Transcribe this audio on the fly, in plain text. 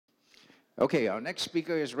Okay, our next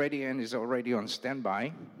speaker is ready and is already on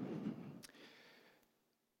standby.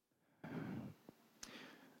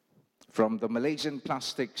 From the Malaysian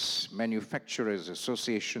Plastics Manufacturers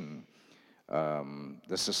Association,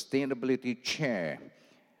 the Sustainability Chair,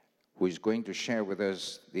 who is going to share with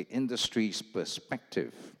us the industry's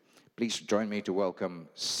perspective. Please join me to welcome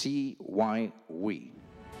Swee.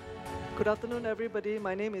 Good afternoon, everybody.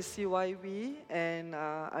 My name is Swee, and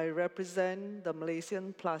I represent the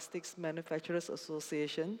Malaysian Plastics Manufacturers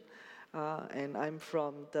Association, and I'm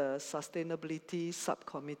from the Sustainability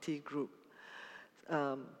Subcommittee Group.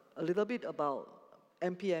 A little bit about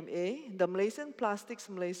MPMA. The Malaysian Plastics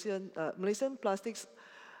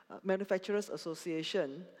Manufacturers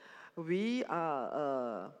Association. We are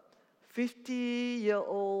a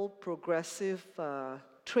 50-year-old progressive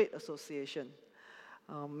trade association.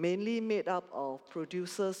 Mainly made up of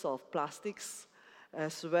producers of plastics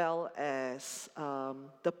as well as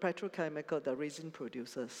the petrochemical, the resin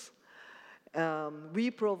producers.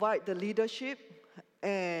 We provide the leadership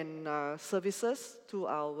and services to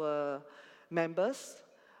our members,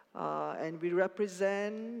 and we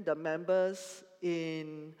represent the members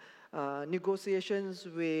in negotiations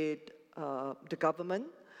with the government.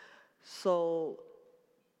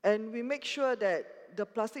 And we make sure that the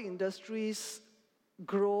plastic industries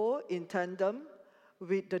grow in tandem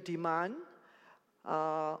with the demand.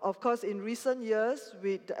 Of course, in recent years,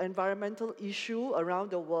 with the environmental issue around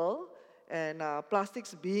the world and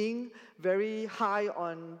plastics being very high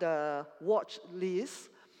on the watch list,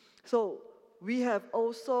 so we have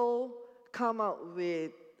also come up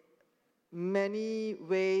with many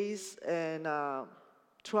ways and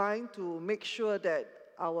trying to make sure that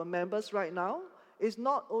our members right now is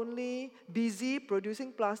not only busy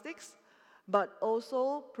producing plastics, but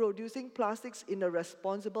also producing plastics in a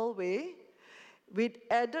responsible way, with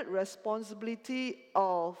added responsibility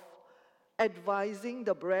of advising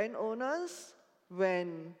the brand owners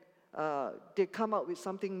when they come up with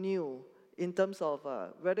something new in terms of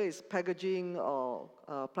whether it's packaging or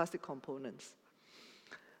plastic components.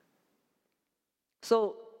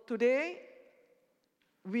 So today,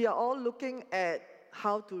 we are all looking at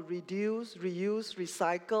how to reduce, reuse,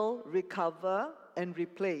 recycle, recover, and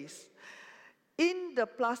replace. In the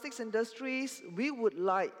plastics industries, we would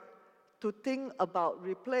like to think about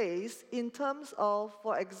replace in terms of,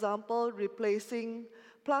 for example, replacing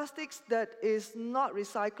plastics that is not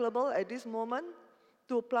recyclable at this moment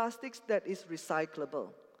to plastics that is recyclable.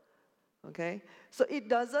 Okay? So it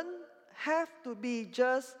doesn't have to be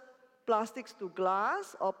just plastics to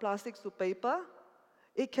glass or plastics to paper.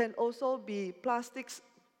 It can also be plastics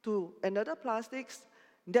to another plastics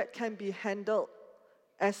that can be handled,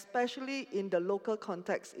 especially in the local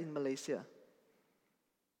context in Malaysia.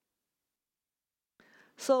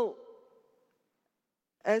 So,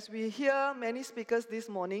 as we hear many speakers this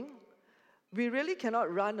morning, we really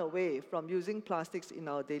cannot run away from using plastics in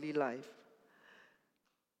our daily life.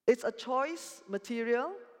 It's a choice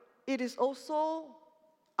material. It is also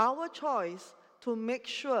our choice to make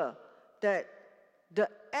sure that the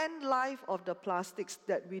end life of the plastics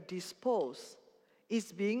that we dispose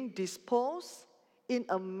is being disposed in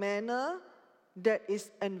a manner that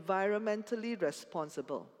is environmentally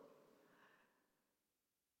responsible.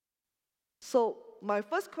 So my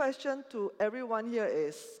first question to everyone here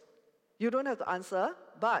is, you don't have to answer,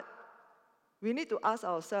 but we need to ask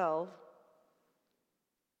ourselves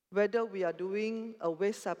whether we are doing a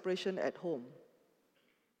waste separation at home.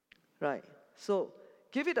 Right? So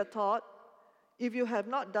give it a thought. If you have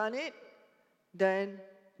not done it, then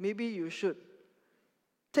maybe you should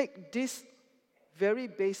take this very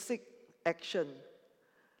basic action.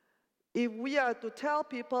 If we are to tell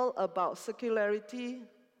people about circularity,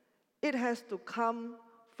 it has to come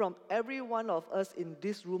from every one of us in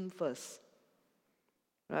this room first,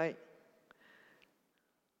 right?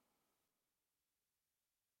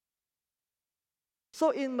 So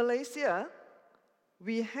in Malaysia,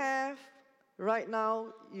 we have, right now,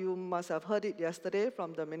 you must have heard it yesterday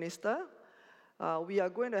from the minister, we are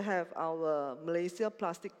going to have our Malaysia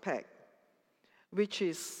Plastic Pact, which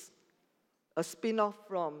is a spin-off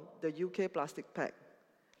from the UK Plastic Pact.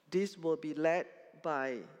 This will be led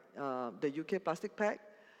by the UK Plastic Pact.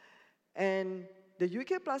 And the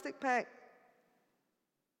UK Plastic Pact,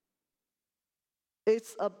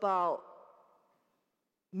 it's about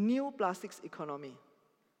new plastics economy.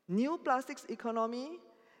 New plastics economy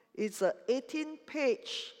is an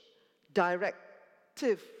 18-page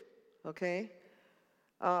directive, okay?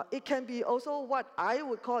 It can be also what I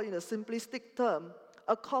would call, in a simplistic term,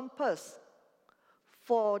 a compass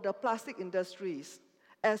for the plastic industries,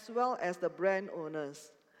 as well as the brand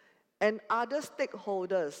owners and other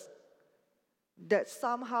stakeholders that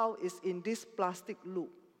somehow is in this plastic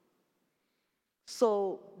loop.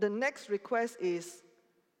 So the next request is,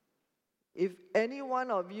 if any one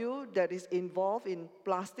of you that is involved in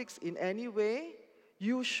plastics in any way,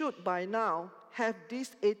 you should by now have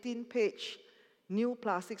this 18-page new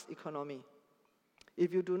plastics economy.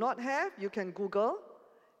 If you do not have, you can Google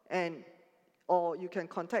or you can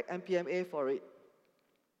contact MPMA for it.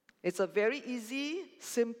 It's a very easy,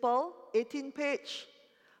 simple, 18-page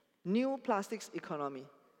new plastics economy.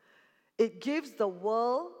 It gives the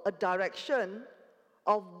world a direction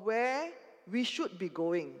of where we should be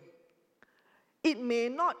going. It may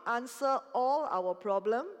not answer all our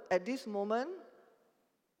problems at this moment,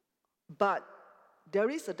 but there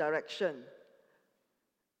is a direction.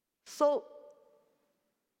 So,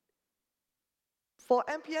 for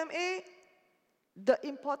MPMA, the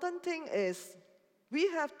important thing is we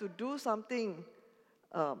have to do something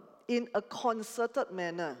in a concerted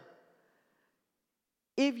manner.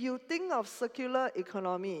 If you think of circular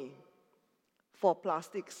economy for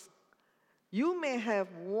plastics, you may have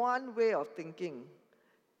one way of thinking.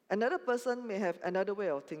 Another person may have another way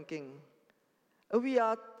of thinking. We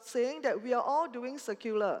are saying that we are all doing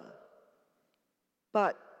circular,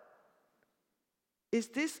 but is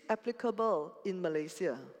this applicable in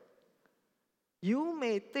Malaysia? You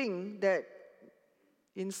may think that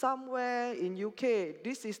in somewhere in UK,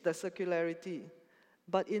 this is the circularity,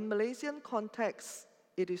 but in Malaysian context,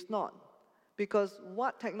 it is not, because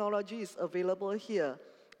what technology is available here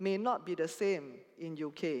may not be the same in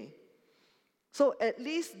UK. So at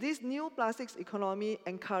least this new plastics economy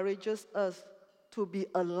encourages us to be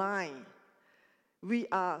aligned. We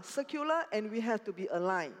are circular and we have to be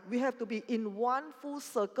aligned. We have to be in one full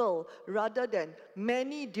circle rather than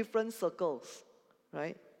many different circles,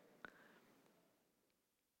 right?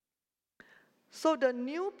 So the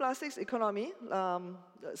new plastics economy,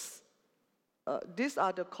 these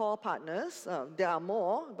are the core partners. There are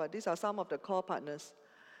more, but these are some of the core partners.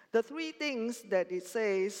 The three things that it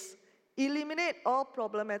says: eliminate all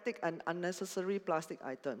problematic and unnecessary plastic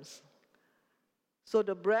items. So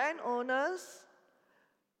the brand owners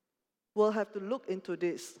will have to look into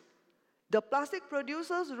this. The plastic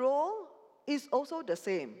producer's role is also the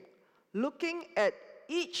same, looking at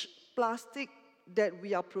each plastic that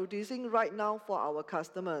we are producing right now for our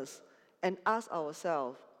customers and ask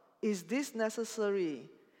ourselves, is this necessary?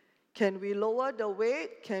 Can we lower the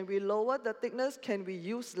weight? Can we lower the thickness? Can we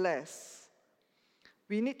use less?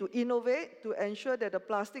 We need to innovate to ensure that the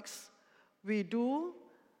plastics we do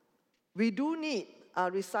need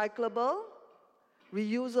are recyclable,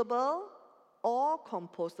 reusable, or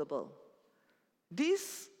compostable.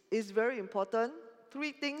 This is very important.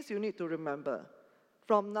 Three things you need to remember.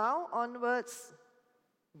 From now onwards,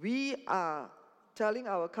 we are telling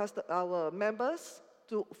our members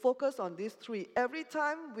to focus on these three. Every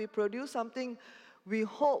time we produce something, we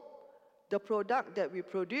hope the product that we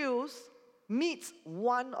produce meets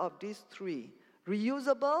one of these three: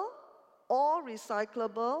 reusable, or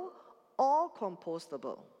recyclable, or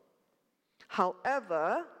compostable.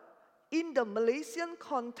 However, in the Malaysian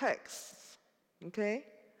context, okay,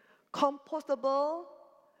 compostable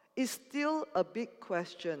is still a big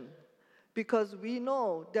question, because we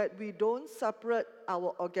know that we don't separate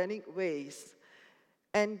our organic waste,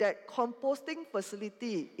 and that composting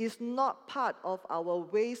facility is not part of our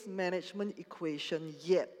waste management equation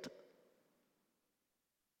yet.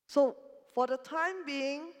 So for the time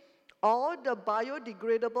being, all the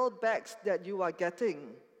biodegradable bags that you are getting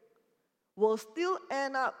will still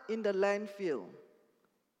end up in the landfill.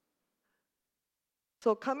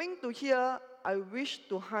 So coming to here, I wish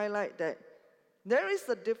to highlight that there is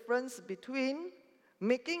a difference between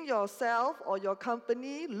making yourself or your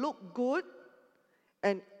company look good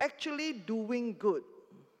and actually doing good,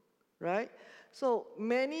 right? So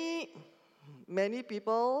many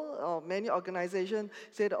people or many organizations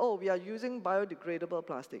say that, oh, we are using biodegradable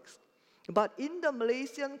plastics. But in the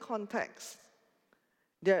Malaysian context,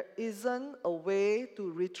 there isn't a way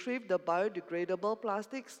to retrieve the biodegradable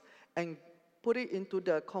plastics and put it into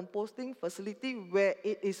the composting facility where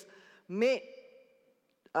it is made,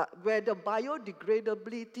 where the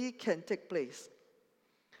biodegradability can take place.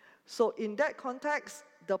 So in that context,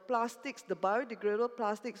 the plastics, the biodegradable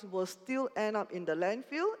plastics will still end up in the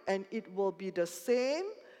landfill, and it will be the same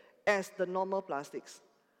as the normal plastics.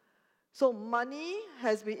 So money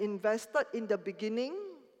has been invested in the beginning,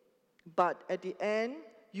 but at the end,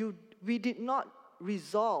 we did not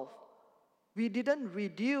resolve, we didn't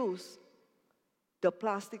reduce the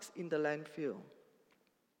plastics in the landfill.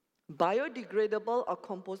 Biodegradable or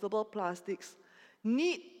compostable plastics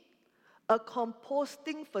need a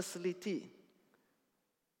composting facility.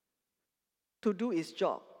 to do its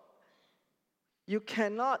job. You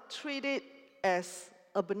cannot treat it as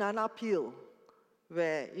a banana peel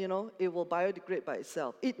where, it will biodegrade by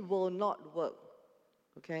itself. It will not work,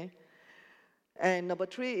 okay? And number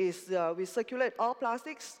 3 is we circulate all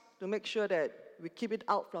plastics to make sure that we keep it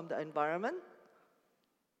out from the environment.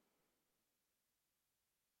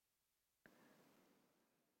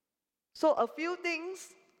 So a few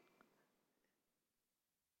things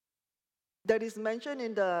that is mentioned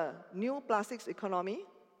in the new plastics economy.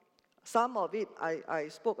 Some of it I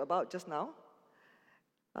spoke about just now.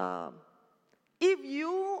 If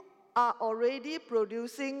you are already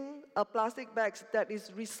producing a plastic bag that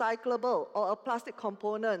is recyclable or a plastic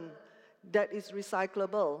component that is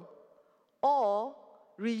recyclable or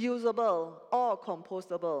reusable or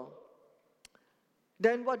compostable,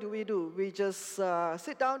 then what do? We just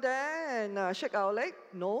sit down there and shake our leg?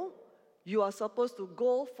 No. You are supposed to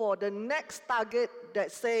go for the next target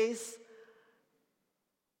that says,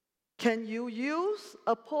 can you use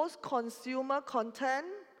a post-consumer content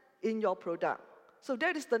in your product? So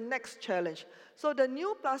that is the next challenge. So the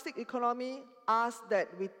new plastic economy asks that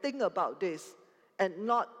we think about this and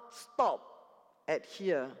not stop at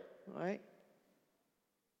here, right?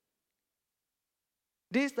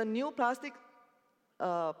 This is the new plastic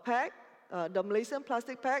pact, the Malaysian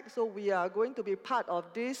plastic pact. So we are going to be part of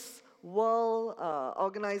this world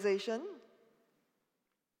organization.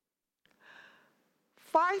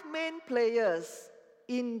 5 main players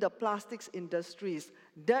in the plastics industries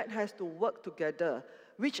that has to work together,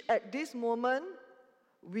 which at this moment,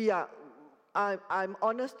 I'm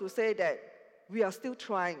honest to say that we are still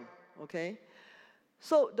trying, okay?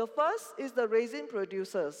 So the first is the resin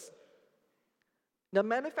producers, the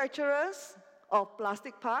manufacturers of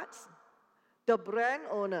plastic parts, the brand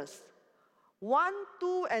owners. 1,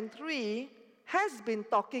 2, and 3 has been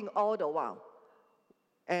talking all the while.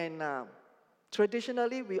 And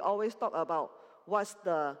traditionally, we always talk about what's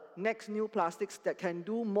the next new plastics that can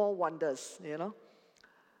do more wonders,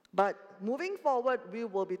 But moving forward, we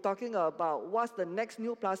will be talking about what's the next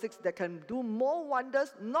new plastics that can do more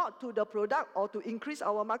wonders, not to the product or to increase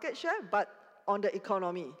our market share, but on the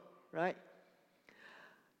economy, right?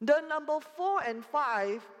 The number 4 and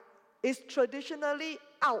 5 is traditionally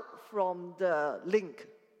out from the link,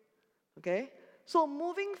 okay? So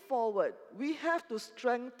moving forward, we have to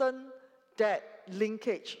strengthen that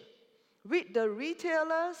linkage with the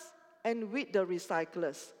retailers and with the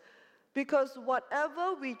recyclers. Because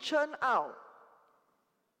whatever we churn out,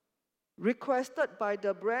 requested by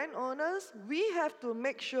the brand owners, we have to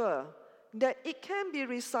make sure that it can be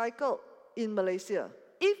recycled in Malaysia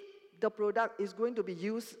if the product is going to be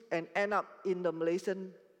used and end up in the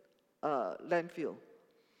Malaysian landfill.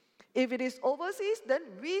 If it is overseas, then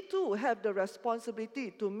we too have the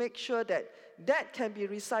responsibility to make sure that that can be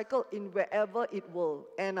recycled in wherever it will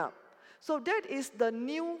end up. So that is the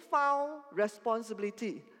newfound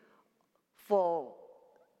responsibility for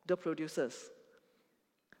the producers,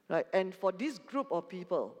 right? And for this group of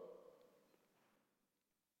people.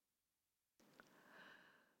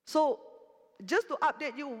 So just to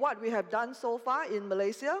update you what we have done so far in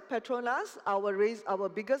Malaysia, Petronas, our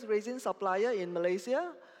biggest resin supplier in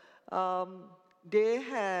Malaysia, they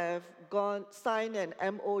have signed an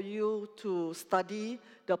MOU to study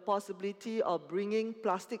the possibility of bringing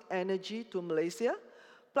plastic energy to Malaysia.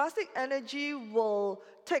 Plastic energy will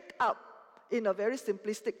take up, in a very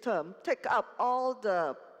simplistic term, take up all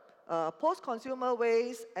the post-consumer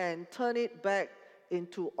waste and turn it back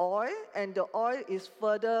into oil, and the oil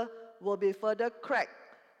will be further cracked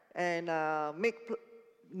and make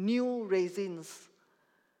new resins.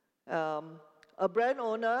 A brand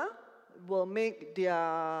owner will make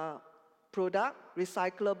their product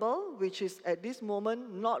recyclable, which is at this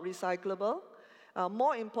moment not recyclable.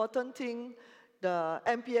 More important thing, the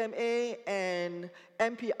MPMA and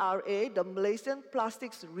MPRA, the Malaysian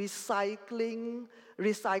Plastics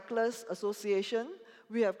Recyclers Association,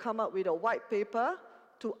 we have come up with a white paper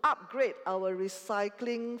to upgrade our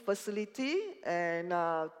recycling facility and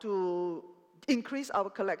to increase our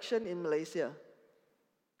collection in Malaysia.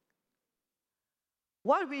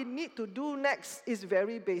 What we need to do next is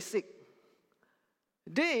very basic.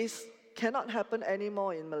 This cannot happen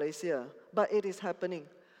anymore in Malaysia, but it is happening.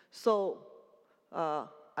 So,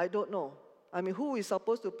 I don't know. I mean, who is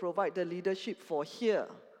supposed to provide the leadership for here?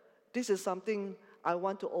 This is something I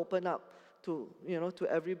want to open up to, to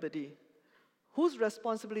everybody. Whose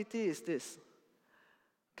responsibility is this?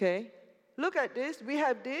 Okay, look at this. We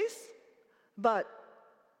have this, but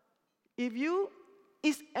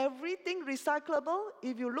is everything recyclable?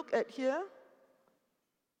 If you look at here,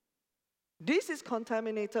 this is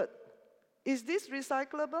contaminated. Is this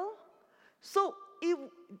recyclable? So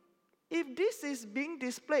if this is being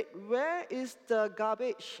displayed, where is the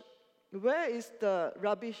garbage? Where is the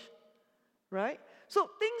rubbish, right? So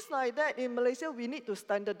things like that in Malaysia, we need to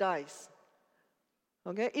standardize.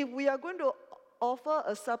 Okay, if we are going to offer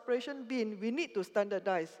a separation bin, we need to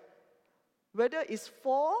standardize. Whether it's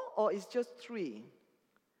 4 or it's just 3.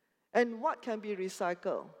 And what can be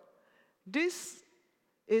recycled? This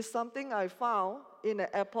is something I found in an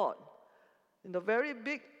airport. In the very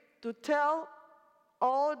big, to tell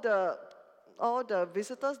all the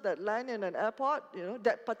visitors that land in an airport,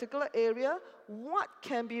 that particular area, what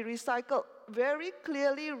can be recycled, very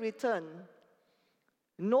clearly written.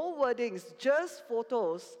 No wordings, just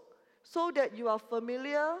photos, so that you are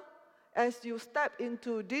familiar as you step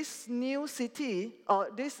into this new city, or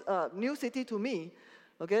this new city to me,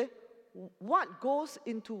 okay? What goes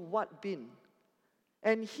into what bin?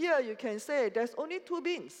 And here you can say there's only 2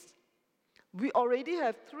 bins. We already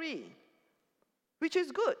have 3, which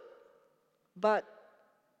is good. But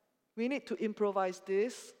we need to improvise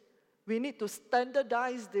this. We need to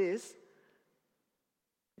standardize this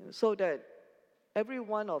so that every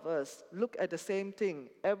one of us look at the same thing.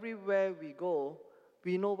 Everywhere we go,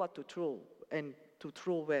 we know what to throw and to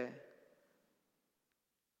throw where.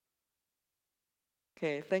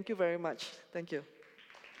 Okay, thank you very much. Thank you.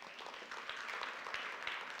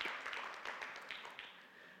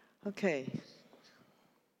 Okay.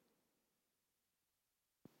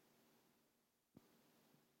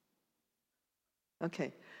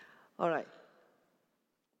 Okay, all right.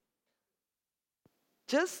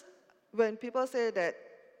 Just when people say that,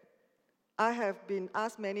 I have been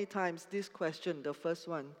asked many times this question, the first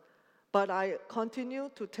one, but I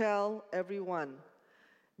continue to tell everyone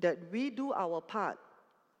that we do our part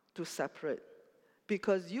to separate.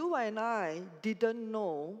 Because you and I didn't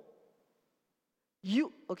know,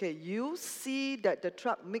 you see that the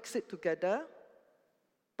truck mix it together,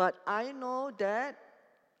 but I know that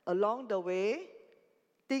along the way,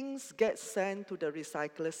 things get sent to the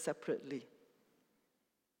recyclers separately,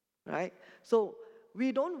 right? So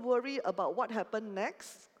we don't worry about what happened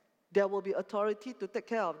next. There will be authority to take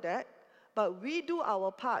care of that, but we do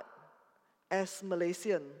our part as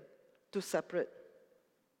Malaysian to separate,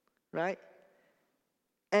 right?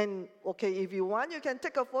 And okay, if you want, you can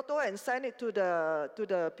take a photo and send it to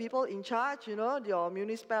the people in charge, your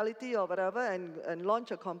municipality or whatever, and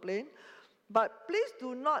launch a complaint. But please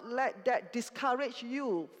do not let that discourage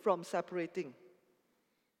you from separating,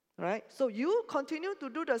 right? So you continue to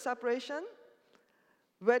do the separation.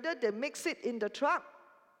 Whether they mix it in the truck,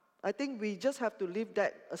 I think we just have to leave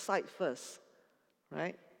that aside first,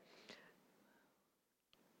 right?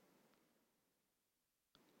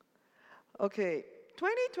 Okay,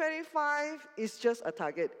 2025 is just a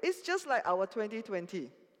target. It's just like our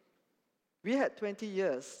 2020. We had 20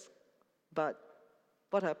 years, but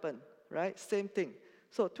what happened, right? Same thing.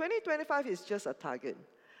 So 2025 is just a target.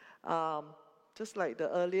 Just like the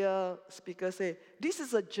earlier speaker said, this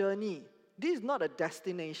is a journey. This is not a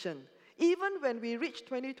destination. Even when we reach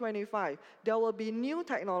 2025, there will be new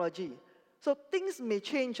technology. So things may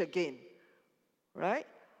change again, right?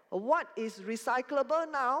 What is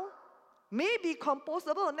recyclable now may be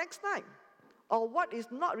compostable next time. Or what is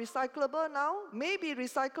not recyclable now may be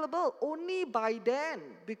recyclable only by then,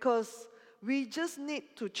 because we just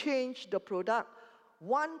need to change the product,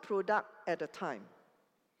 one product at a time.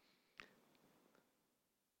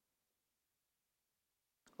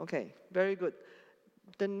 Okay, very good.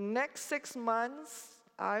 The next 6 months,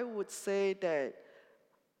 I would say that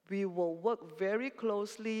we will work very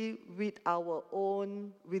closely with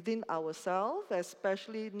within ourselves,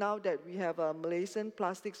 especially now that we have a Malaysian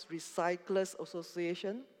Plastics Recyclers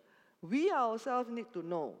Association. We ourselves need to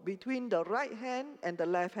know between the right hand and the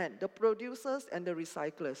left hand, the producers and the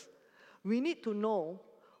recyclers. We need to know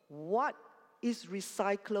what is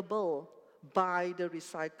recyclable by the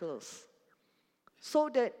recyclers, so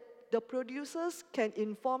that the producers can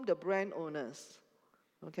inform the brand owners,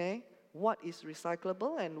 okay, what is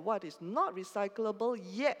recyclable and what is not recyclable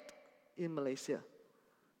yet in Malaysia,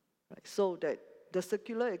 right? So that the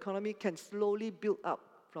circular economy can slowly build up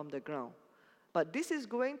from the ground. But this is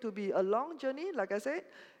going to be a long journey, like I said.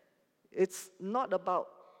 It's not about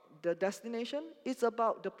the destination, it's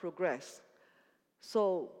about the progress.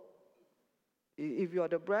 So if you are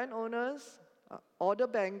the brand owners or the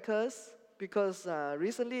bankers, because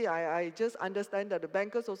recently I just understand that the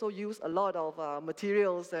bankers also use a lot of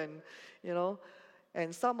materials, and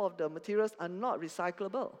and some of the materials are not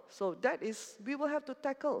recyclable. So that is, we will have to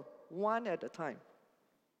tackle one at a time.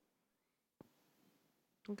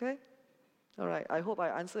 Okay? All right, I hope I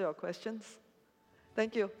answer your questions.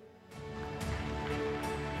 Thank you.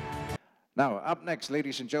 Now, up next,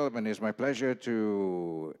 ladies and gentlemen, it's my pleasure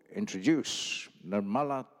to introduce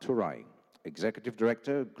Nirmalah Thurai, Executive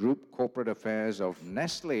Director, Group Corporate Affairs of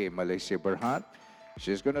Nestlé Malaysia Berhad.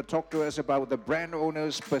 She's going to talk to us about the brand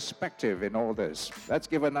owner's perspective in all this. Let's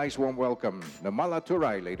give a nice warm welcome. Nirmalah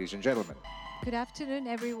Thurai, ladies and gentlemen. Good afternoon,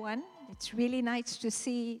 everyone. It's really nice to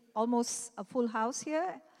see almost a full house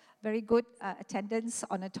here. Very good attendance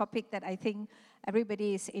on a topic that I think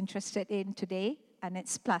everybody is interested in today, and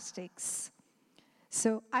it's plastics.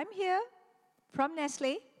 So I'm here from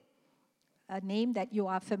Nestlé, a name that you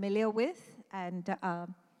are familiar with, and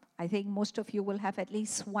I think most of you will have at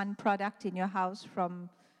least one product in your house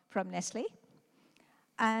from Nestlé.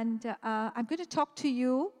 And I'm going to talk to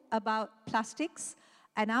you about plastics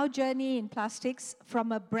and our journey in plastics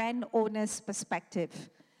from a brand owner's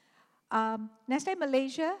perspective. Nestlé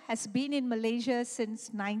Malaysia has been in Malaysia since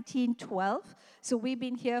 1912, so we've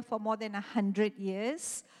been here for more than 100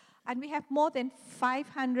 years, and we have more than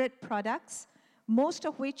 500 products, most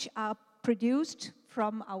of which are produced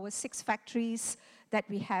from our 6 factories that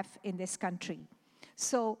we have in this country.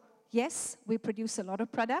 So yes, we produce a lot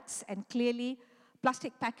of products, and clearly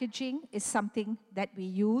plastic packaging is something that we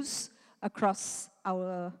use across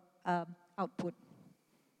our output.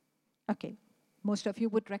 Okay, most of you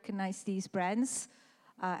would recognize these brands,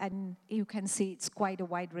 and you can see it's quite a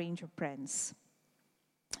wide range of brands.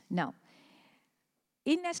 Now,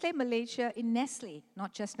 in Nestlé Malaysia, in Nestlé,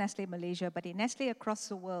 not just Nestlé Malaysia, but in Nestlé across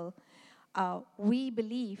the world, we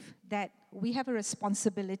believe that we have a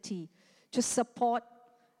responsibility to support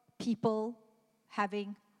people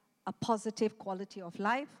having a positive quality of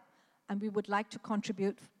life, and we would like to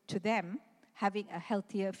contribute to them having a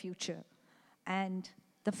healthier future. And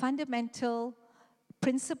the fundamental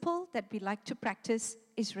principle that we like to practice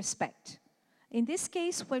is respect. In this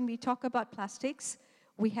case, when we talk about plastics,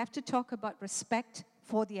 we have to talk about respect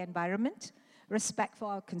for the environment, respect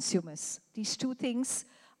for our consumers. These two things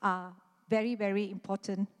are very, very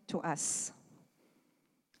important to us.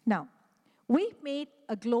 Now, we've made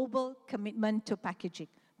a global commitment to packaging.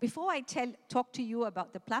 Before I talk to you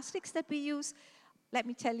about the plastics that we use, let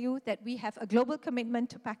me tell you that we have a global commitment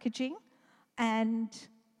to packaging, and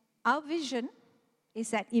our vision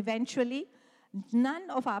is that eventually none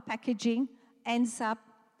of our packaging ends up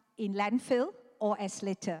in landfill or as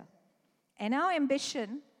litter. And our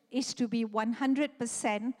ambition is to be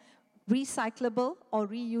 100% recyclable or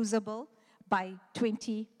reusable by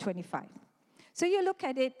 2025. So you look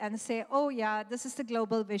at it and say, oh yeah, this is the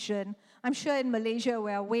global vision. I'm sure in Malaysia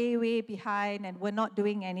we're way, way behind and we're not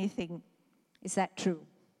doing anything. Is that true?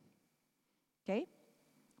 Okay?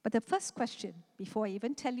 But the first question, before I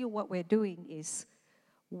even tell you what we're doing, is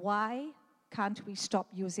why can't we stop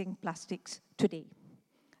using plastics today?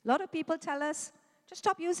 A lot of people tell us, just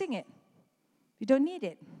stop using it. You don't need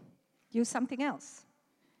it. Use something else.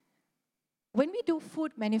 When we do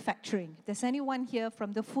food manufacturing, if there's anyone here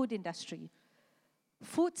from the food industry,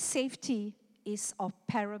 food safety is of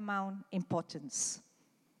paramount importance.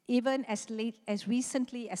 Even as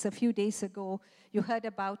recently as a few days ago, you heard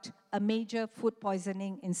about a major food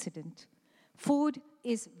poisoning incident. Food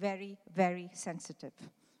is very, very sensitive,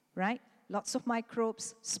 right? Lots of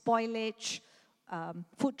microbes, spoilage.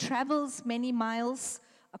 Food travels many miles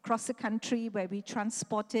across the country where we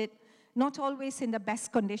transport it, not always in the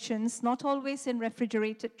best conditions, not always in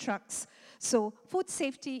refrigerated trucks. So food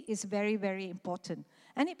safety is very, very important.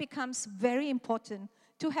 And it becomes very important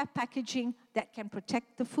to have packaging that can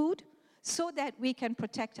protect the food so that we can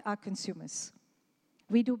protect our consumers.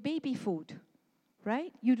 We do baby food,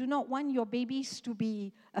 right? You do not want your babies to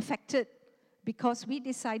be affected because we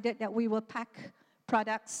decided that we will pack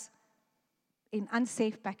products in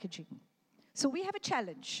unsafe packaging. So we have a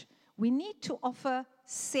challenge. We need to offer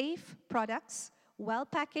safe products, well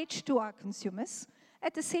packaged to our consumers.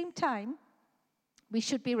 At the same time, we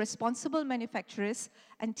should be responsible manufacturers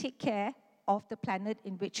and take care of the planet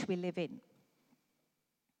in which we live in.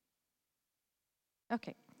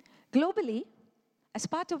 Okay. Globally, as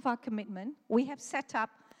part of our commitment, we have set up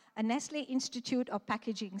a Nestlé Institute of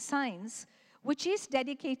Packaging Science, which is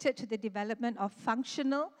dedicated to the development of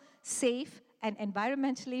functional, safe, and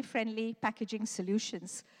environmentally friendly packaging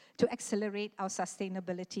solutions to accelerate our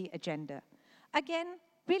sustainability agenda. Again,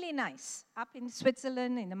 really nice. Up in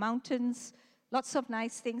Switzerland, in the mountains, lots of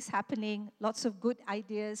nice things happening, lots of good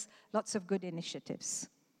ideas, lots of good initiatives.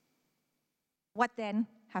 What then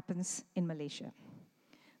happens in Malaysia?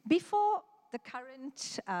 Before the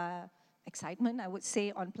current excitement, I would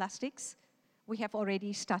say, on plastics, we have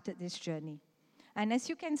already started this journey. And as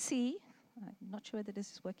you can see, I'm not sure whether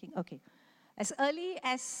this is working. Okay. As early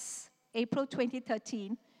as April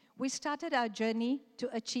 2013, we started our journey to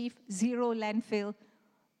achieve zero landfill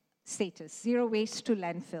status, zero waste to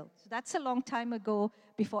landfill. So that's a long time ago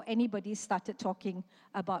before anybody started talking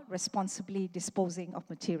about responsibly disposing of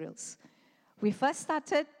materials. We first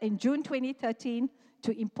started in June 2013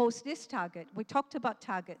 to impose this target. We talked about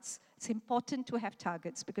targets. It's important to have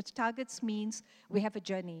targets because targets means we have a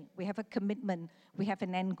journey, we have a commitment, we have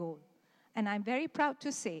an end goal. And I'm very proud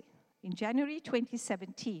to say, in January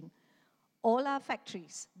 2017, all our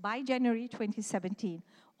factories, by January 2017,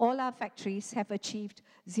 all our factories have achieved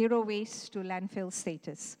zero waste to landfill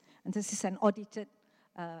status. And this is an audited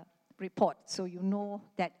report, so you know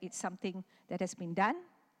that it's something that has been done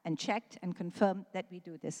and checked and confirmed that we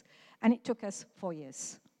do this. And it took us 4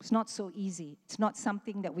 years. It's not so easy. It's not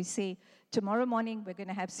something that we say, tomorrow morning we're going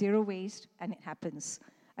to have zero waste, and it happens.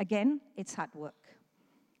 Again, it's hard work.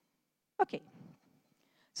 Okay.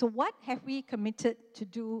 So what have we committed to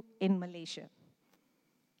do in Malaysia?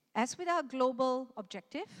 As with our global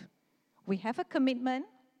objective, we have a commitment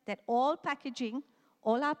that all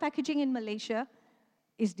our packaging in Malaysia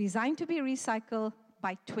is designed to be recycled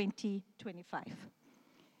by 2025.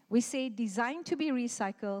 We say designed to be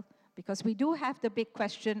recycled because we do have the big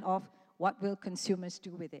question of what will consumers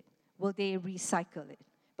do with it? Will they recycle it?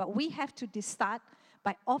 But we have to start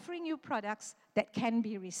by offering you products that can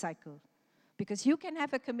be recycled. Because you can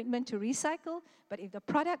have a commitment to recycle, but if the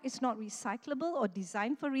product is not recyclable or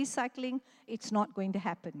designed for recycling, it's not going to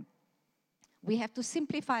happen. We have to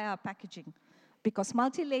simplify our packaging because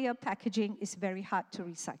multi-layer packaging is very hard to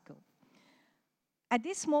recycle. At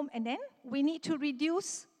this moment, and then we need to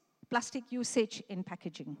reduce plastic usage in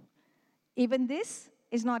packaging. Even this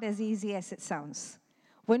is not as easy as it sounds.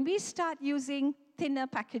 When we start using thinner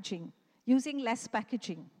packaging, using less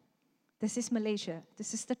packaging, this is Malaysia,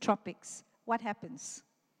 this is the tropics, what happens?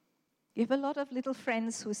 You have a lot of little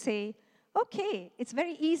friends who say, okay, it's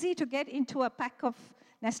very easy to get into a pack of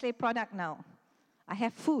Nestlé product now. I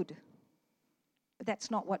have food. But that's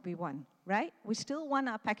not what we want, right? We still want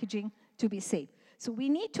our packaging to be safe. So we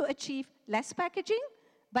need to achieve less packaging,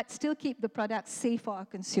 but still keep the product safe for our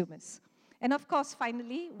consumers. And of course,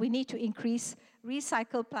 finally, we need to increase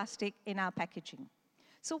recycled plastic in our packaging.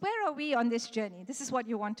 So where are we on this journey? This is what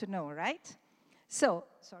you want to know, right? So,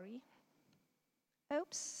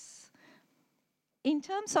 in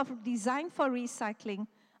terms of design for recycling,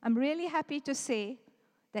 I'm really happy to say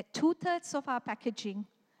that 2/3 of our packaging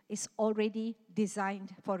is already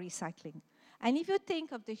designed for recycling. And if you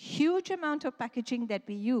think of the huge amount of packaging that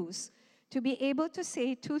we use, to be able to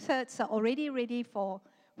say 2/3 are already ready for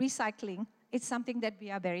recycling, it's something that we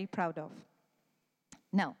are very proud of.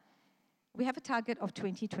 Now, we have a target of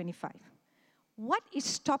 2025. What is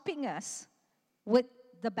stopping us with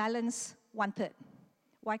the balance 1/3?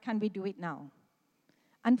 Why can't we do it now?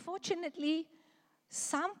 Unfortunately,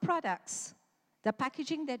 some products, the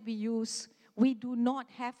packaging that we use, we do not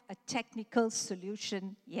have a technical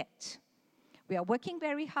solution yet. We are working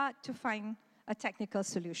very hard to find a technical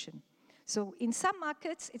solution. So in some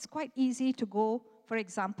markets, it's quite easy to go, for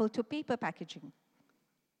example, to paper packaging.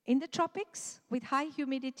 In the tropics, with high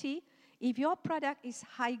humidity, if your product is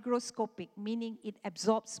hygroscopic, meaning it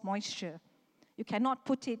absorbs moisture, you cannot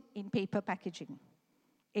put it in paper packaging.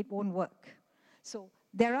 It won't work. So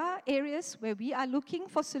there are areas where we are looking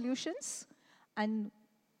for solutions and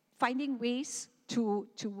finding ways to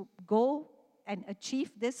go and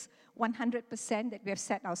achieve this 100% that we have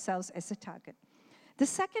set ourselves as a target. The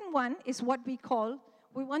second one is what we call,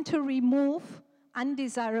 we want to remove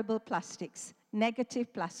undesirable plastics,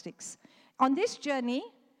 negative plastics. On this journey,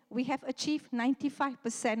 we have achieved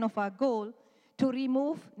 95% of our goal to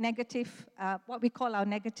remove negative, what we call our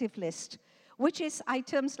negative list, which is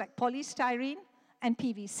items like polystyrene and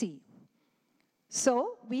PVC.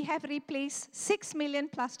 So we have replaced 6 million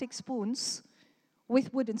plastic spoons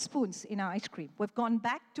with wooden spoons in our ice cream. We've gone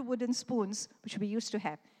back to wooden spoons, which we used to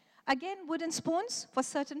have. Again, wooden spoons, for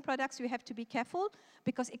certain products you have to be careful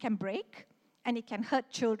because it can break and it can hurt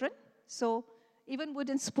children. So even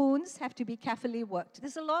wooden spoons have to be carefully worked.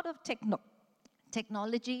 There's a lot of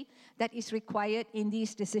technology that is required in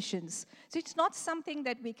these decisions. So it's not something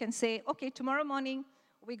that we can say, okay, tomorrow morning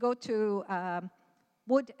we go to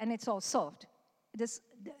wood and it's all solved.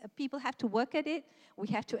 People have to work at it. We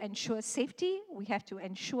have to ensure safety. We have to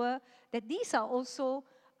ensure that these are also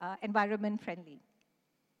environment friendly.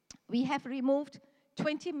 We have removed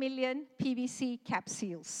 20 million PVC cap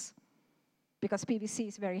seals because PVC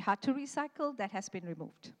is very hard to recycle. That has been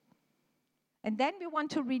removed. And then we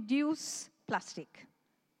want to reduce plastic.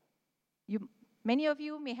 Many of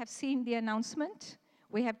you may have seen the announcement.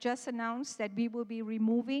 We have just announced that we will be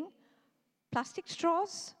removing plastic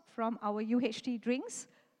straws from our UHT drinks.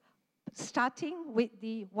 starting with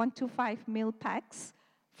the 1 to 5 ml packs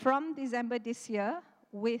from December this year,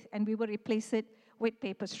 and we will replace it with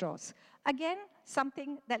paper straws. Again,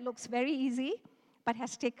 something that looks very easy, but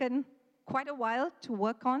has taken quite a while to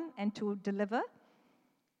work on and to deliver.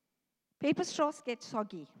 Paper straws get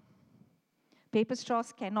soggy. Paper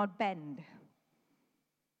straws cannot bend.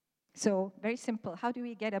 So, very simple. How do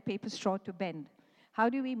we get a paper straw to bend? How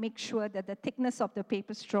do we make sure that the thickness of the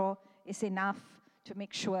paper straw is enough to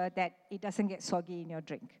make sure that it doesn't get soggy in your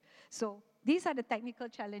drink? So, these are the technical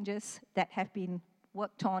challenges that have been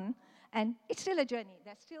worked on, and it's still a journey.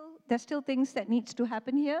 There's still things that needs to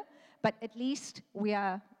happen here, but at least we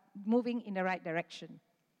are moving in the right direction.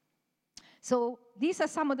 So, these are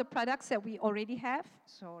some of the products that we already have.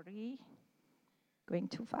 Sorry, going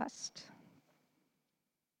too fast.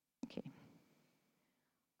 Okay.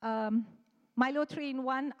 Milo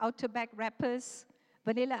 3-in-1 outer bag wrappers,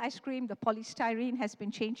 vanilla ice cream, the polystyrene has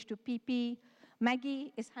been changed to PP.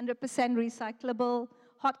 Maggi is 100% recyclable.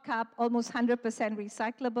 Hot cup, almost 100%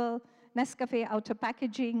 recyclable. Nescafe outer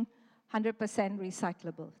packaging, 100%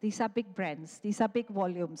 recyclable. These are big brands. These are big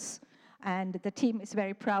volumes. And the team is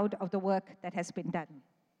very proud of the work that has been done.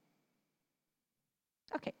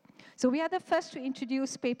 Okay, so we are the first to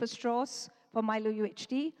introduce paper straws for Milo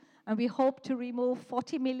UHT, and we hope to remove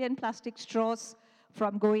 40 million plastic straws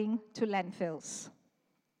from going to landfills.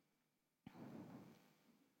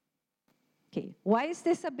 Okay, why is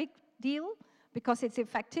this a big deal? Because it's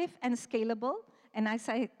effective and scalable, and as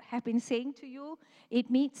I have been saying to you,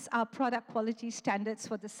 it meets our product quality standards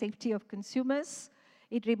for the safety of consumers.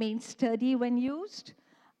 It remains sturdy when used,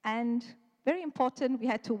 and very important, we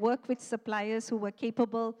had to work with suppliers who were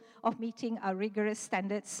capable of meeting our rigorous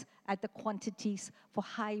standards at the quantities for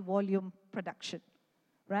high volume production,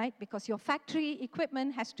 right? Because your factory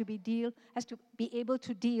equipment has to be able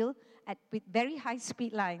to deal with very high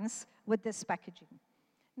speed lines with this packaging.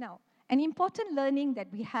 Now, an important learning that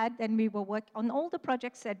we had and we were working on all the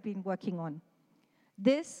projects that we've been working on.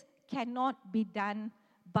 This cannot be done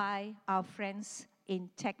by our friends in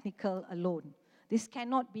technical alone. This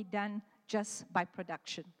cannot be done just by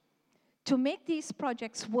production. To make these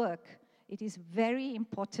projects work, it is very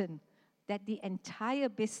important that the entire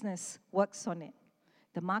business works on it.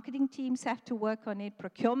 The marketing teams have to work on it,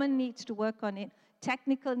 procurement needs to work on it,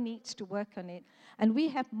 technical needs to work on it, and we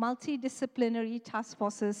have multidisciplinary task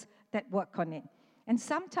forces that work on it. And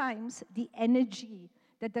sometimes the energy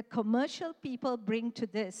that the commercial people bring to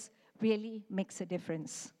this really makes a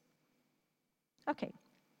difference. Okay.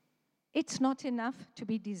 It's not enough to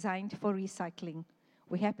be designed for recycling.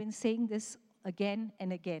 We have been saying this again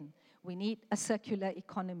and again. We need a circular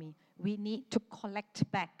economy. We need to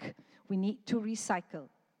collect back. We need to recycle.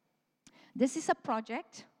 This is a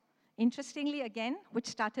project, interestingly again, which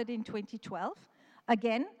started in 2012.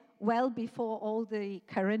 Again, well before all the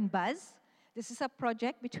current buzz. This is a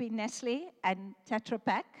project between Nestlé and Tetra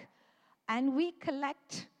Pak, and we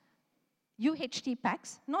collect UHT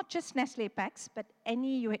packs, not just Nestlé packs, but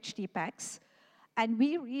any UHT packs, and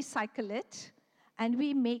we recycle it, and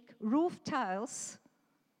we make roof tiles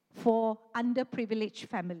for underprivileged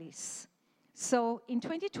families. So in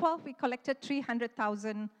 2012, we collected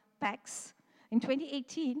 300,000 packs. In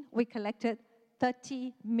 2018, we collected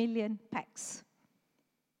 30 million packs.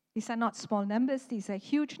 These are not small numbers, these are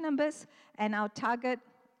huge numbers, and our target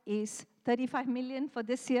is 35 million for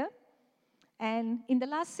this year. And in the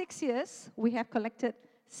last 6 years, we have collected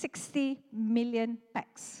 60 million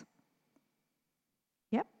packs.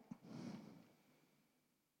 Yep.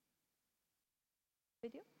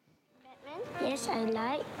 Video? Batman? Yes, I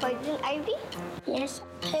like. Poison Ivy? Yes.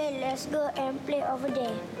 Hey, let's go and play over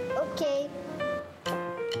there. Okay.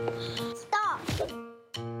 Stop!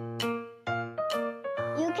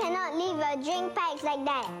 You cannot leave your drink packs like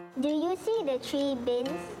that. Do you see the 3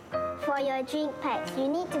 bins? For your drink packs, you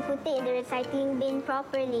need to put it in the recycling bin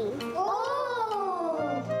properly. Oh!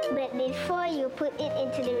 But before you put it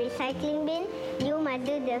into the recycling bin, you must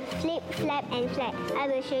do the flip, flap, and flat. I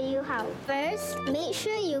will show you how. First, make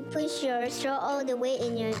sure you push your straw all the way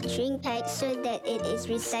in your drink pack so that it is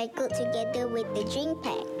recycled together with the drink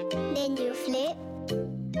pack. Then you flip,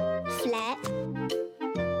 flap,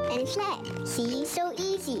 and flat. See? So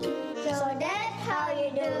easy. So that's how you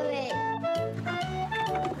do it.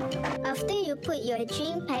 After you put your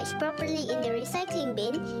drink packs properly in the recycling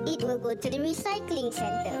bin, it will go to the recycling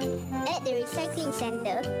center. At the recycling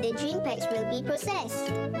center, the drink packs will be processed.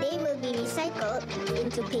 They will be recycled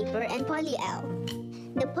into paper and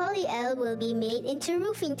polyol. The polyol will be made into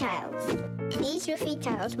roofing tiles. These roofy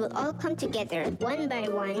tiles will all come together one by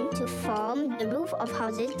one to form the roof of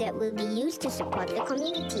houses that will be used to support the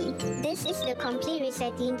community. This is the complete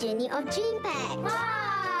recycling journey of Dream Pack. Wow!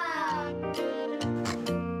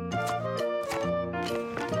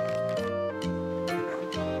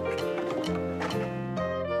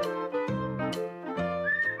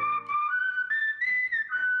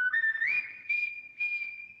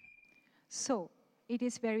 So, it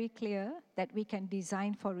is very clear that we can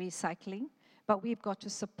design for recycling, but we've got to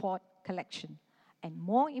support collection. And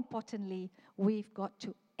more importantly, we've got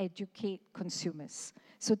to educate consumers.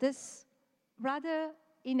 So this rather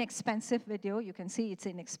inexpensive video, you can see it's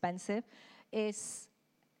inexpensive, is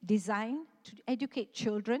designed to educate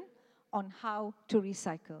children on how to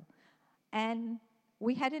recycle. And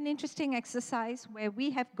we had an interesting exercise where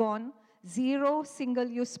we have gone zero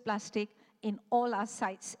single-use plastic in all our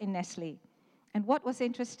sites in Nestlé. And what was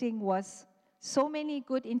interesting was so many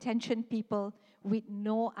good-intentioned people with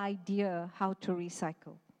no idea how to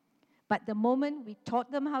recycle. But the moment we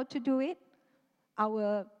taught them how to do it,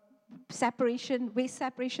 our waste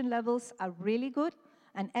separation levels are really good,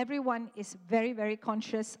 and everyone is very, very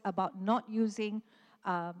conscious about not using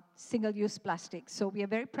single-use plastic. So we are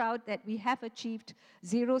very proud that we have achieved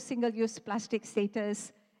zero single-use plastic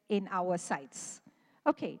status in our sites.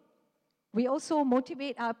 Okay. We also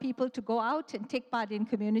motivate our people to go out and take part in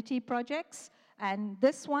community projects. And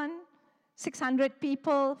this one, 600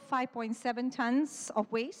 people, 5.7 tons of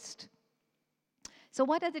waste. So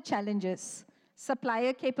what are the challenges?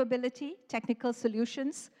 Supplier capability, technical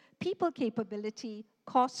solutions, people capability,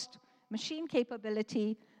 cost, machine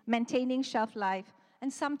capability, maintaining shelf life,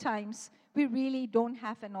 and sometimes we really don't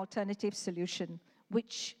have an alternative solution,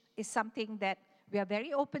 which is something that we are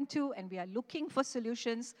very open to, and we are looking for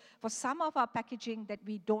solutions for some of our packaging that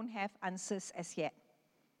we don't have answers as yet.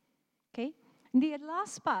 Okay? And the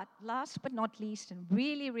last part, last but not least, and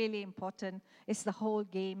really, really important, is the whole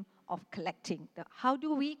game of collecting. How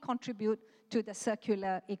do we contribute to the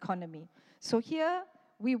circular economy? So here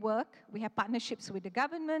we have partnerships with the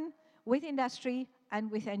government, with industry,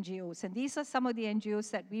 and with NGOs. And these are some of the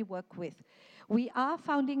NGOs that we work with. We are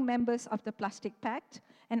founding members of the Plastic Pact,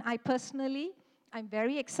 and I'm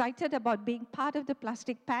very excited about being part of the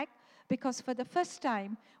Plastic Pact because for the first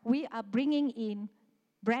time, we are bringing in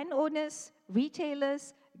brand owners,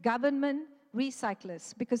 retailers, government,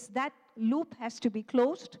 recyclers, because that loop has to be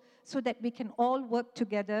closed so that we can all work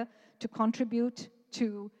together to contribute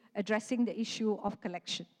to addressing the issue of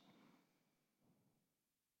collection.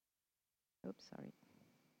 Oops, sorry.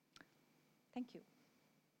 Thank you.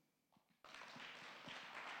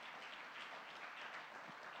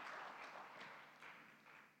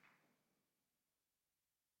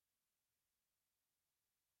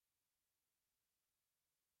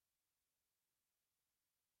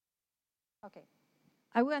 Okay,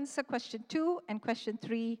 I will answer question 2 and question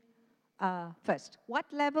 3 first.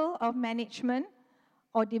 What level of management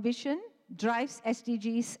or division drives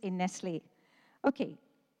SDGs in Nestlé? Okay,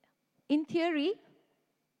 in theory,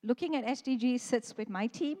 looking at SDGs sits with my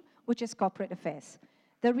team, which is corporate affairs.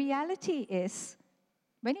 The reality is,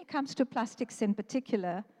 when it comes to plastics in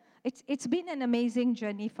particular, it's been an amazing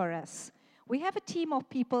journey for us. We have a team of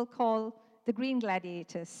people called the Green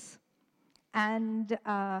Gladiators. And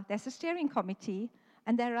there's a steering committee,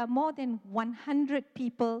 and there are more than 100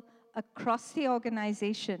 people across the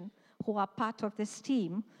organization who are part of this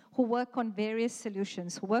team, who work on various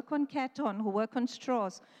solutions, who work on carton, who work on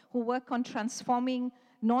straws, who work on transforming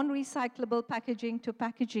non-recyclable packaging to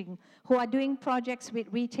packaging, who are doing projects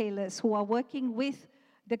with retailers, who are working with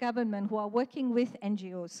the government, who are working with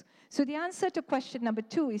NGOs. So the answer to question number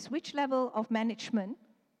 2 is which level of management?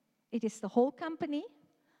 It is the whole company,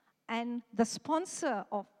 and the sponsor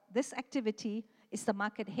of this activity is the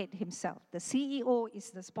market head himself. The CEO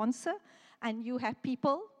is the sponsor, and you have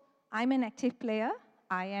people. I'm an active player.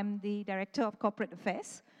 I am the Director of Corporate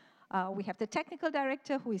Affairs. We have the technical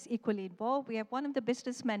director who is equally involved. We have one of the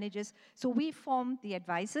business managers. So we form the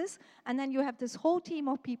advisors, and then you have this whole team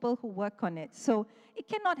of people who work on it. So it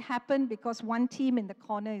cannot happen because one team in the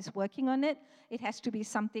corner is working on it. It has to be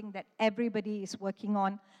something that everybody is working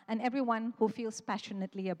on, and everyone who feels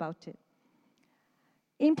passionately about it.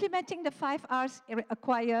 Implementing the 5 Rs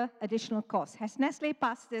acquire additional costs. Has Nestlé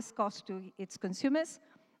passed this cost to its consumers?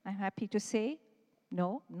 I'm happy to say,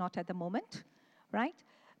 no, not at the moment, right?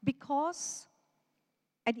 Because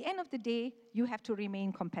at the end of the day, you have to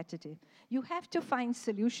remain competitive. You have to find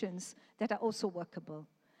solutions that are also workable.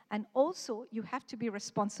 And also, you have to be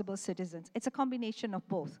responsible citizens. It's a combination of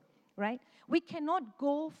both, right? We cannot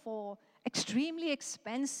go for extremely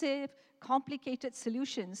expensive, complicated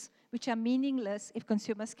solutions which are meaningless if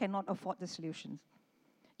consumers cannot afford the solutions.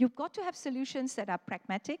 You've got to have solutions that are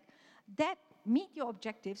pragmatic, that meet your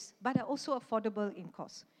objectives, but are also affordable in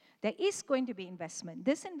cost. There is going to be investment.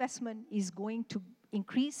 This investment is going to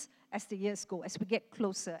increase as the years go, as we get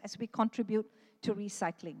closer, as we contribute to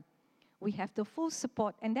recycling. We have the full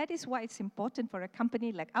support, and that is why it's important for a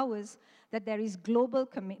company like ours that there is global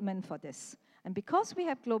commitment for this. And because we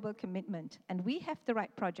have global commitment and we have the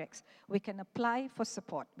right projects, we can apply for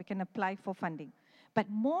support, we can apply for funding. But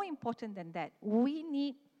more important than that, we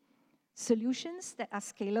need solutions that are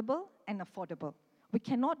scalable and affordable. We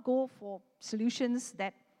cannot go for solutions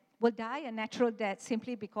that will die a natural death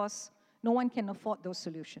simply because no one can afford those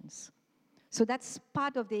solutions. So that's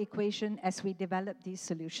part of the equation as we develop these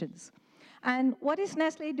solutions. And what is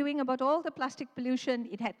Nestlé doing about all the plastic pollution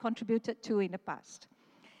it had contributed to in the past?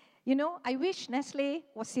 You know, I wish Nestlé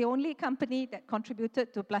was the only company that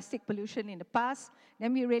contributed to plastic pollution in the past.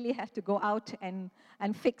 Then we really have to go out and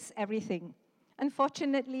fix everything.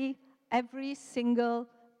 Unfortunately, every single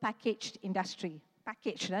packaged industry,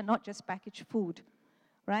 not just packaged food,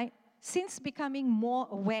 right? Since becoming more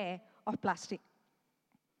aware of plastic,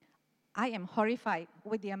 I am horrified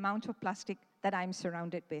with the amount of plastic that I'm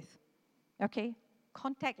surrounded with. Okay?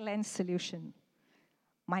 Contact lens solution.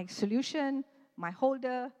 My solution, my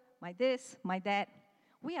holder, my this, my that,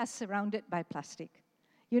 we are surrounded by plastic.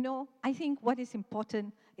 You know, I think what is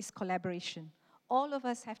important is collaboration. All of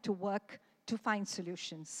us have to work to find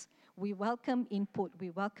solutions. We welcome input, we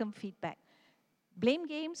welcome feedback. Blame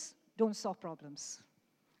games don't solve problems.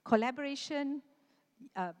 Collaboration,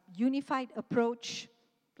 unified approach.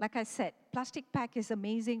 Like I said, Plastic Pack is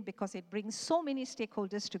amazing because it brings so many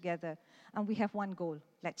stakeholders together, and we have one goal.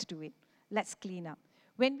 Let's do it. Let's clean up.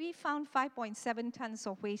 When we found 5.7 tons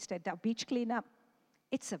of waste at that beach cleanup,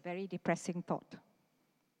 it's a very depressing thought.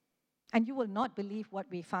 And you will not believe what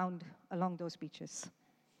we found along those beaches.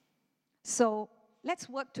 So let's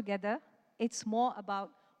work together. It's more about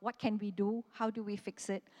what can we do, how do we fix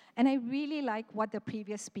it. And I really like what the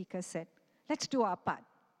previous speaker said. Let's do our part.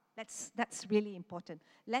 That's really important.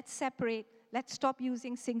 Let's separate. Let's stop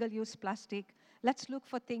using single-use plastic. Let's look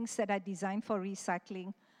for things that are designed for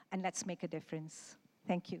recycling, and let's make a difference.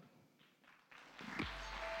 Thank you.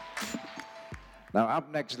 Now,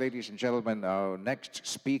 up next, ladies and gentlemen, our next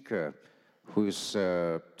speaker, whose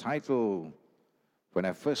title, when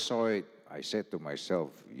I first saw it, I said to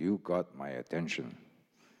myself, you got my attention.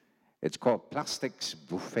 It's called Plastics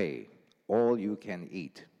Buffet, All You Can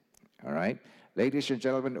Eat. All right? Ladies and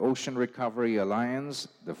gentlemen, Ocean Recovery Alliance,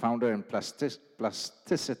 the founder and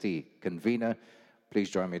plasticity convener, please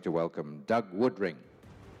join me to welcome Doug Woodring.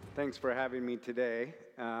 Thanks for having me today.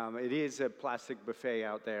 It is a plastic buffet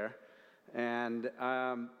out there. And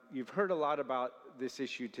you've heard a lot about this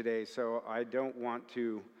issue today, so I don't want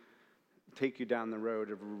to take you down the road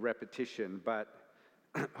of repetition, but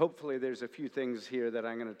hopefully there's a few things here that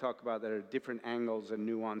I'm going to talk about that are different angles and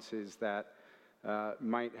nuances that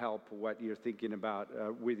might help what you're thinking about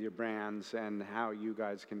with your brands and how you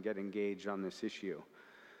guys can get engaged on this issue.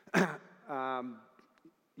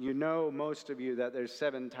 You know, most of you, that there's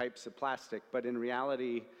 7 types of plastic, but in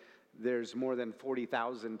reality, there's more than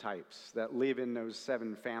 40,000 types that live in those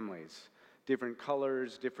 7 families. Different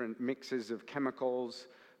colors, different mixes of chemicals.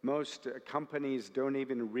 Most companies don't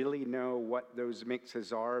even really know what those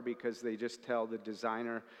mixes are because they just tell the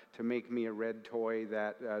designer to make me a red toy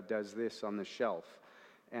that does this on the shelf.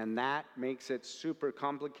 And that makes it super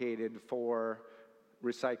complicated for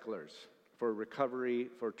recyclers, for recovery,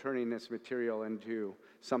 for turning this material into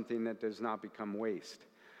something that does not become waste.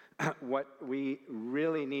 What we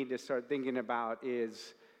really need to start thinking about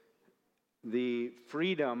is the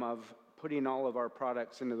freedom of putting all of our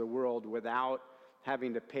products into the world without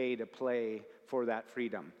having to pay to play for that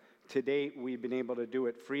freedom. To date, we've been able to do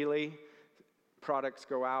it freely. Products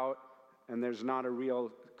go out, and there's not a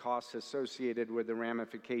real cost associated with the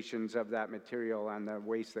ramifications of that material and the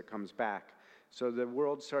waste that comes back. So the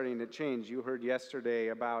world's starting to change. You heard yesterday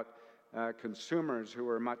about consumers who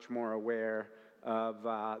are much more aware of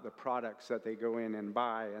the products that they go in and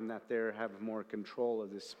buy and that they have more control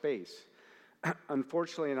of this space.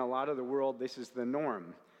 Unfortunately, in a lot of the world, this is the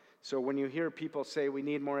norm. So when you hear people say, we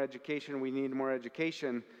need more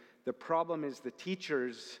education, the problem is the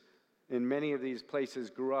teachers in many of these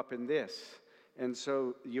places grew up in this. And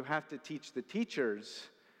so you have to teach the teachers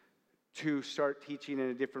to start teaching in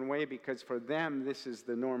a different way because for them, this is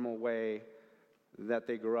the normal way that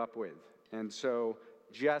they grew up with. And so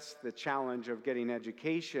just the challenge of getting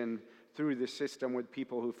education through the system with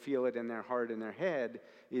people who feel it in their heart and their head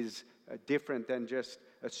is different than just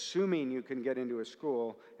assuming you can get into a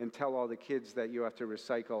school and tell all the kids that you have to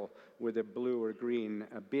recycle with a blue or green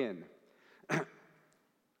bin.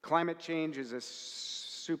 Climate change is a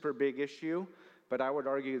super big issue, but I would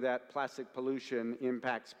argue that plastic pollution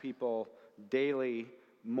impacts people daily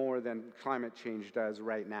more than climate change does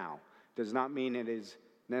right now. Does not mean it is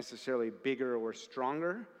necessarily bigger or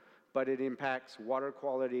stronger, but it impacts water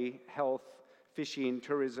quality, health, fishing,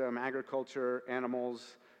 tourism, agriculture,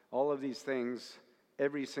 animals, all of these things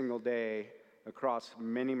every single day across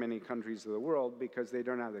many, many countries of the world because they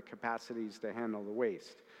don't have the capacities to handle the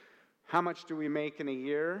waste. How much do we make in a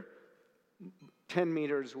year? 10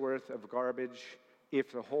 meters worth of garbage,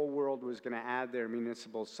 if the whole world was going to add their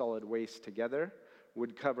municipal solid waste together,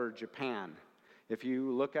 would cover Japan. If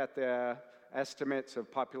you look at the estimates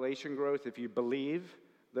of population growth, if you believe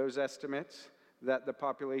those estimates, that the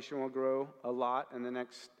population will grow a lot in the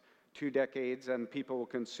next 2 decades and people will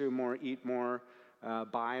consume more, eat more,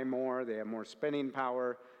 buy more, they have more spending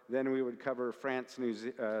power, then we would cover France,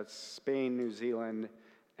 Spain, New Zealand,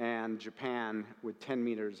 and Japan with 10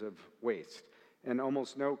 meters of waste. And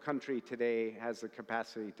almost no country today has the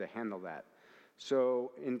capacity to handle that.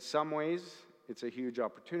 So in some ways, it's a huge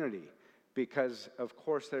opportunity because, of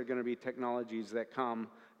course, there are going to be technologies that come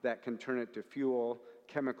that can turn it to fuel,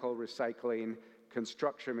 chemical recycling,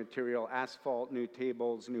 construction material, asphalt, new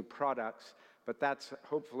tables, new products. But that's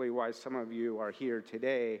hopefully why some of you are here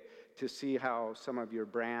today to see how some of your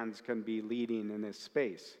brands can be leading in this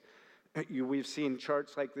space. We've seen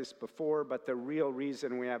charts like this before, but the real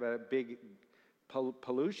reason we have a big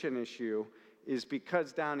pollution issue is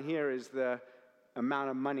because down here is the amount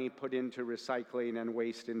of money put into recycling and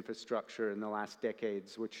waste infrastructure in the last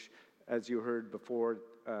decades, which, as you heard before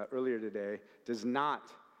earlier today, does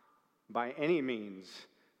not by any means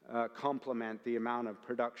complement the amount of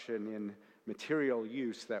production in material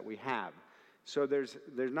use that we have. So there's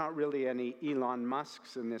not really any Elon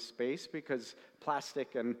Musks in this space because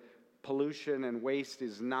plastic and pollution and waste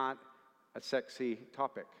is not a sexy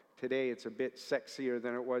topic. Today it's a bit sexier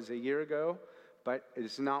than it was a year ago, but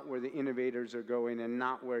it's not where the innovators are going and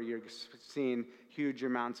not where you're seeing huge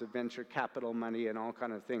amounts of venture capital money and all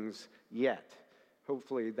kind of things yet.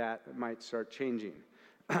 Hopefully that might start changing.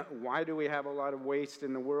 Why do we have a lot of waste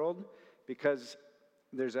in the world? Because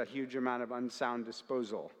there's a huge amount of unsound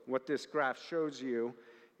disposal. What this graph shows you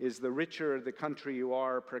is the richer the country you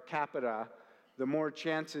are per capita, the more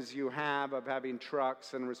chances you have of having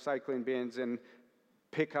trucks and recycling bins and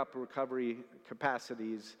pickup recovery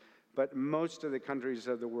capacities, but most of the countries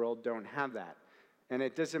of the world don't have that. And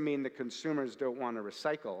it doesn't mean the consumers don't want to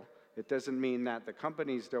recycle. It doesn't mean that the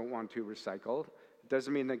companies don't want to recycle. It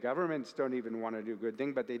doesn't mean the governments don't even want to do a good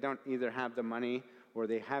thing, but they don't either have the money or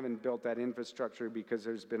they haven't built that infrastructure because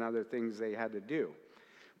there's been other things they had to do.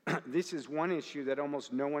 This is one issue that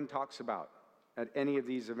almost no one talks about at any of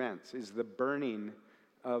these events, is the burning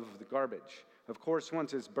of the garbage. Of course,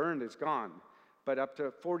 once it's burned, it's gone. But up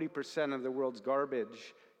to 40% of the world's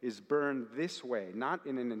garbage is burned this way, not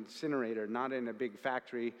in an incinerator, not in a big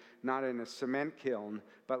factory, not in a cement kiln,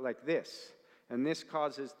 but like this. And this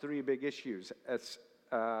causes 3 big issues. It's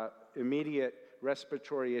immediate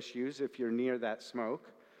respiratory issues if you're near that smoke,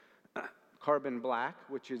 carbon black,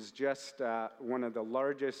 which is just one of the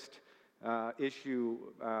largest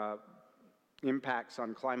impacts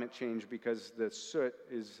on climate change because the soot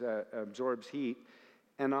absorbs heat,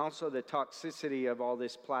 and also the toxicity of all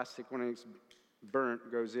this plastic when it's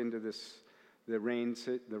burnt goes into the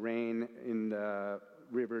rain in the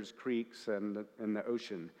rivers, creeks, and the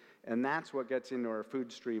ocean. And that's what gets into our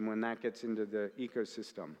food stream when that gets into the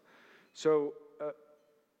ecosystem. So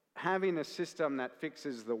having a system that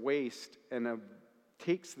fixes the waste and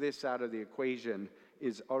takes this out of the equation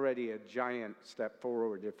is already a giant step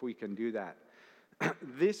forward if we can do that.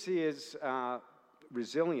 This is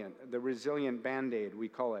resilient, the resilient Band-Aid, we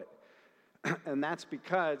call it. And that's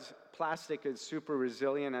because plastic is super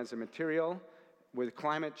resilient as a material. With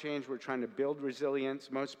climate change, we're trying to build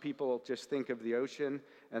resilience. Most people just think of the ocean,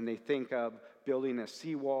 and they think of building a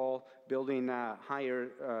seawall, building a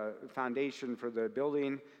higher foundation for the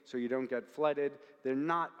building so you don't get flooded. They're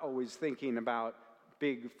not always thinking about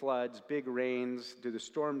big floods, big rains. Do the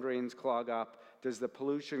storm drains clog up? Does the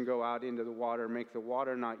pollution go out into the water, make the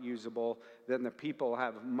water not usable? Then the people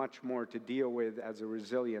have much more to deal with as a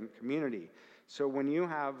resilient community. So when you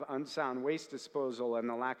have unsound waste disposal and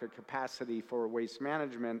the lack of capacity for waste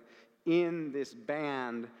management in this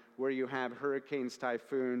band where you have hurricanes,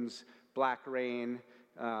 typhoons, black rain,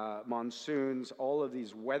 monsoons, all of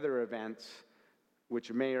these weather events,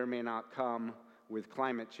 which may or may not come with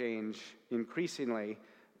climate change increasingly,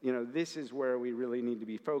 this is where we really need to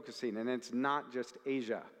be focusing. And it's not just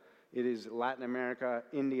Asia. It is Latin America,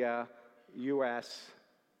 India, US,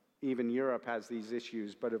 even Europe has these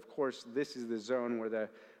issues. But of course, this is the zone where the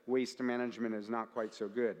waste management is not quite so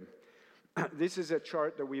good. This is a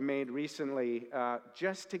chart that we made recently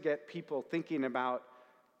just to get people thinking about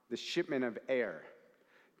the shipment of air.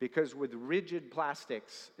 Because with rigid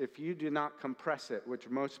plastics, if you do not compress it, which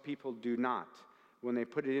most people do not, when they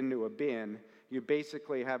put it into a bin, you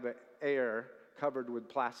basically have air covered with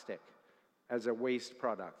plastic as a waste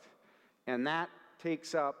product. And that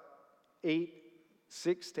takes up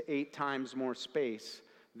 6 to 8 times more space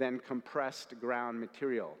than compressed ground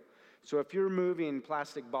material. So if you're moving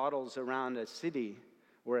plastic bottles around a city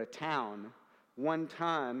or a town, 1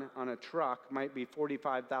 ton on a truck might be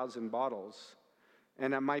 45,000 bottles,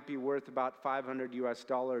 and it might be worth about $500 US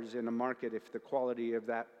in a market if the quality of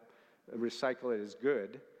that recycle is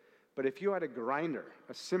good. But if you had a grinder,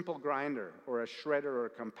 a simple grinder, or a shredder or a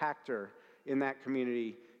compactor in that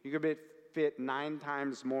community, you could fit 9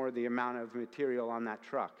 times more the amount of material on that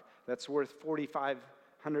truck. That's worth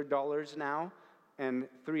 $4,500 now, and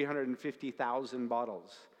 350,000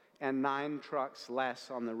 bottles, and 9 trucks less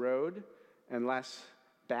on the road, and less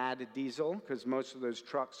bad diesel, because most of those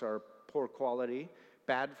trucks are poor quality,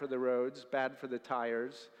 bad for the roads, bad for the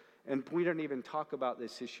tires, and we don't even talk about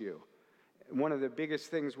this issue. One of the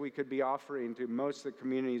biggest things we could be offering to most of the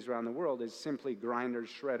communities around the world is simply grinders,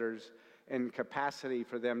 shredders, and capacity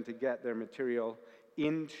for them to get their material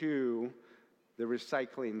into the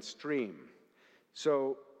recycling stream.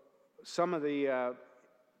 So some of the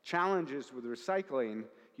challenges with recycling,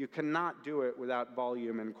 you cannot do it without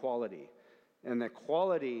volume and quality. And the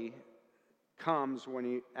quality comes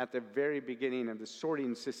when at the very beginning of the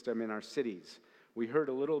sorting system in our cities. We heard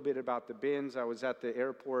a little bit about the bins. I was at the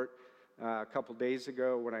airport a couple days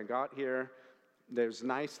ago when I got here. It was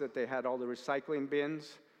nice that they had all the recycling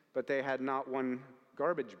bins, but they had not one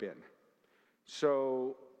garbage bin.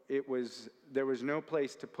 So there was no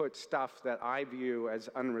place to put stuff that I view as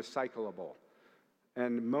unrecyclable.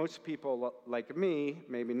 And most people like me,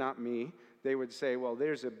 maybe not me, they would say, well,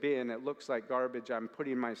 there's a bin, it looks like garbage, I'm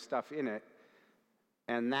putting my stuff in it.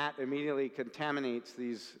 And that immediately contaminates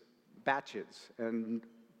these batches. And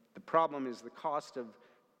the problem is the cost of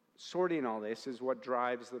sorting all this is what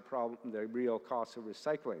drives the real cost of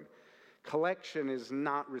recycling. Collection is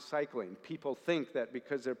not recycling. People think that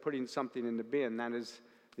because they're putting something in the bin, that is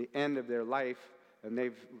the end of their life, and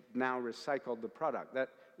they've now recycled the product. That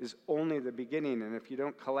is only the beginning, and if you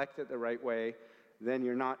don't collect it the right way, then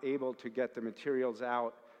you're not able to get the materials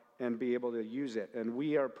out and be able to use it. And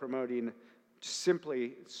we are promoting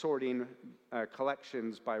simply sorting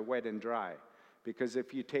collections by wet and dry. Because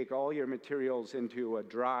if you take all your materials into a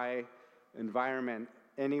dry environment,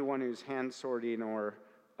 anyone who's hand sorting or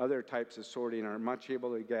other types of sorting are much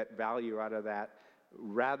able to get value out of that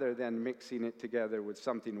rather than mixing it together with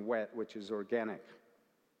something wet, which is organic.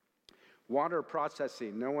 Water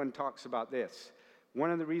processing, no one talks about this. One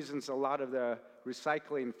of the reasons a lot of the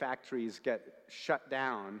recycling factories get shut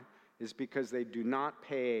down is because they do not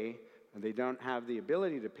pay, and they don't have the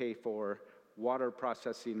ability to pay for water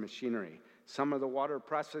processing machinery. Some of the water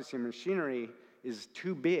processing machinery is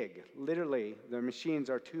too big. Literally, the machines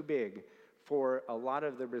are too big for a lot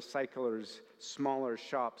of the recyclers' smaller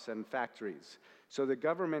shops and factories. So the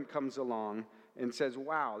government comes along and says,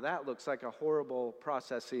 wow, that looks like a horrible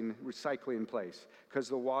processing recycling place because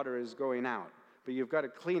the water is going out. But you've got to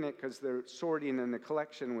clean it because the sorting and the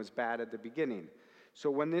collection was bad at the beginning. So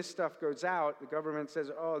when this stuff goes out, the government says,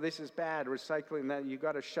 oh, this is bad, recycling that, you've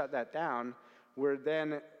got to shut that down. We're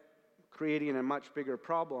then creating a much bigger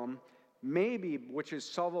problem, maybe which is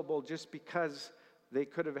solvable just because they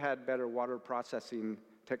could have had better water processing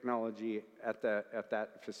technology at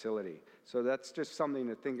that facility. So that's just something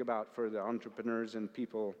to think about for the entrepreneurs and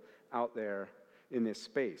people out there in this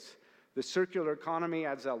space. The circular economy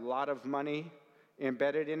has a lot of money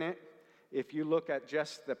embedded in it. If you look at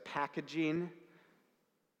just the packaging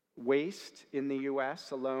waste in the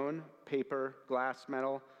US alone, paper, glass,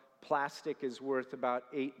 metal, plastic is worth about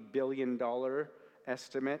 $8 billion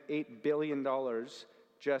estimate, $8 billion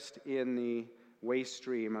just in the waste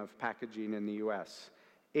stream of packaging in the US.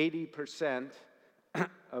 80%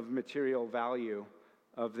 of material value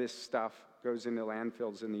of this stuff goes into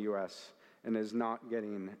landfills in the US and is not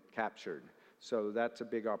getting captured. So that's a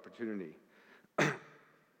big opportunity.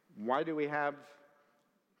 Why do we have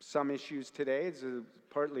some issues today? It's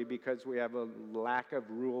partly because we have a lack of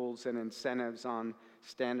rules and incentives on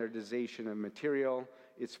standardization of material.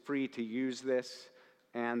 It's free to use this,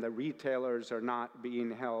 and the retailers are not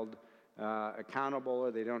being held accountable,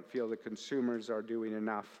 or they don't feel the consumers are doing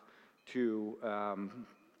enough to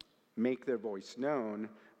make their voice known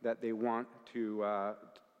that they want to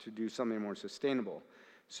do something more sustainable.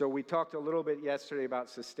 So we talked a little bit yesterday about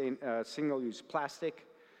single-use plastic.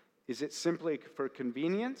 Is it simply for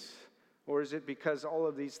convenience, or is it because all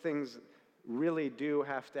of these things really do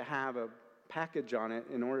have to have a package on it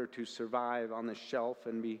in order to survive on the shelf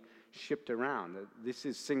and be shipped around? This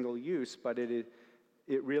is single-use, but it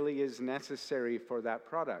really is necessary for that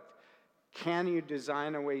product. Can you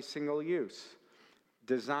design away single-use?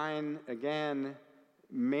 Design, again,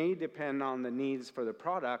 may depend on the needs for the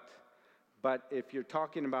product, but if you're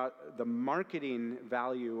talking about the marketing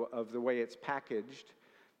value of the way it's packaged,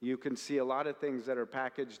 you can see a lot of things that are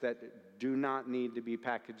packaged that do not need to be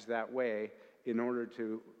packaged that way in order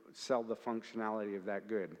to sell the functionality of that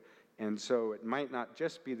good. And so it might not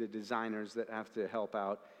just be the designers that have to help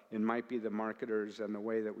out, it might be the marketers and the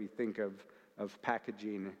way that we think of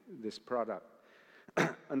packaging this product.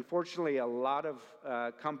 Unfortunately, a lot of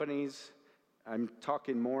companies, I'm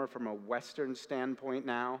talking more from a Western standpoint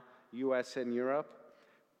now, US and Europe,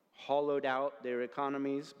 hollowed out their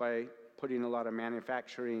economies by putting a lot of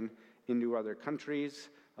manufacturing into other countries.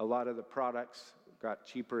 A lot of the products got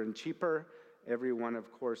cheaper and cheaper. Everyone, of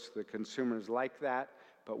course, the consumers like that.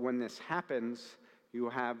 But when this happens, you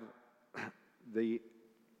have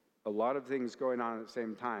a lot of things going on at the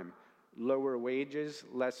same time. Lower wages,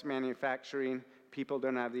 less manufacturing. People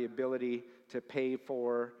don't have the ability to pay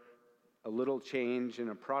for a little change in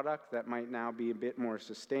a product that might now be a bit more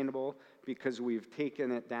sustainable because we've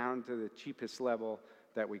taken it down to the cheapest level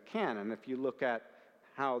that we can. And if you look at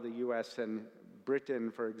how the US and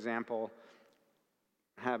Britain, for example,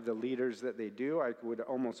 have the leaders that they do, I would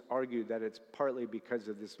almost argue that it's partly because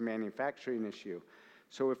of this manufacturing issue.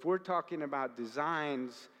 So if we're talking about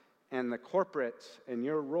designs and the corporates and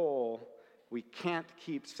your role, we can't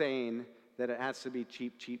keep saying that it has to be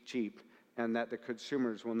cheap, cheap, cheap, and that the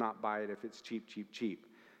consumers will not buy it if it's cheap, cheap, cheap.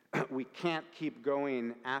 We can't keep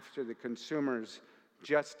going after the consumers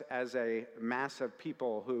just as a mass of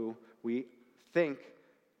people who we think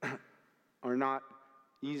are not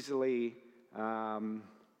easily, how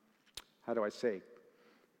do I say,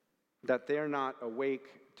 that they're not awake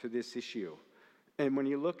to this issue. And when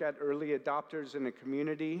you look at early adopters in a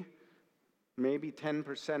community, maybe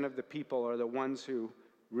 10% of the people are the ones who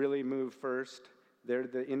really move first. They're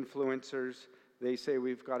the influencers. They say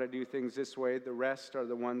we've got to do things this way. The rest are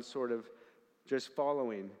the ones sort of just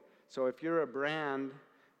following. So if you're a brand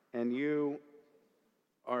and you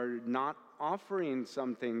are not offering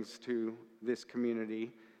some things to this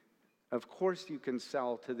community, of course you can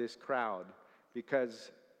sell to this crowd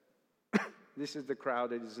because this is the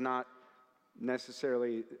crowd that is not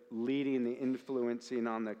necessarily leading the influencing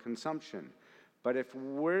on the consumption. But if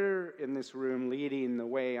we're in this room leading the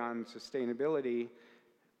way on sustainability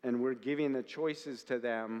and we're giving the choices to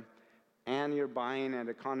them, and you're buying at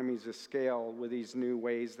economies of scale with these new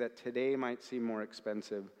ways that today might seem more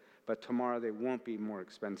expensive, but tomorrow they won't be more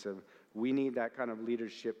expensive, we need that kind of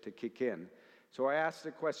leadership to kick in. So I asked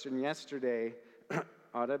a question yesterday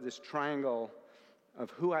out of this triangle of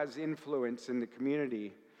who has influence in the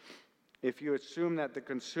community. If you assume that the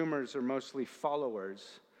consumers are mostly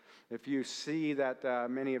followers, if you see that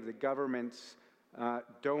many of the governments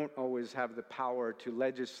don't always have the power to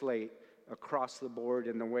legislate across the board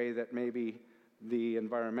in the way that maybe the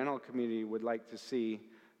environmental community would like to see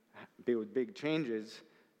with big changes,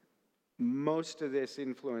 most of this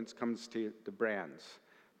influence comes to the brands.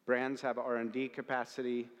 Brands have R&D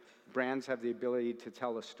capacity. Brands have the ability to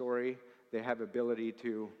tell a story. They have ability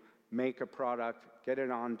to make a product, get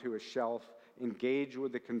it onto a shelf, engage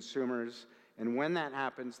with the consumers. And when that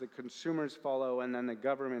happens, the consumers follow, and then the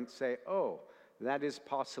government say, oh, that is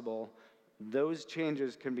possible. Those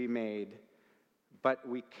changes can be made, but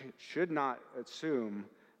we should not assume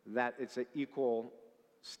that it's an equal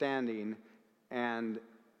standing and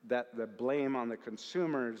that the blame on the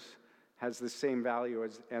consumers has the same value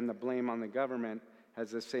as, and the blame on the government has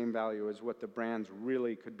the same value as what the brands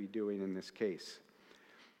really could be doing in this case.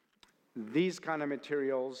 These kind of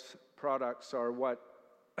materials, products, are what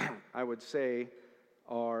I would say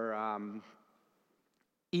are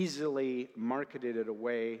easily marketed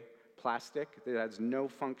away plastic that has no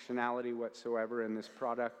functionality whatsoever in this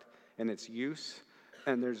product and its use,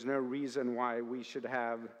 and there's no reason why we should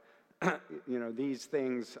have these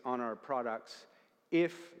things on our products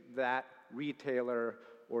if that retailer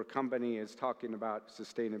or company is talking about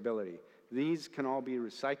sustainability. These can all be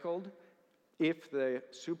recycled. If the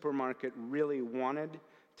supermarket really wanted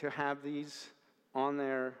to have these on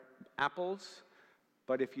their apples,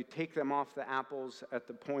 But if you take them off the apples at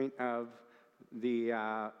the point of the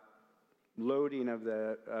loading of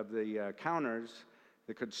the counters,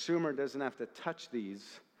 the consumer doesn't have to touch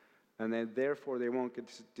these, and then therefore they won't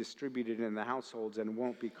get distributed in the households and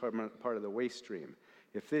won't become part of the waste stream.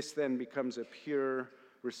 If this then becomes a pure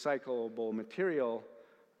recyclable material,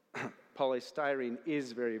 polystyrene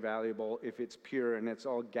is very valuable if it's pure and it's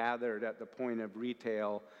all gathered at the point of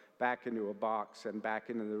retail back into a box and back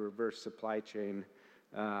into the reverse supply chain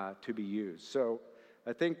to be used. So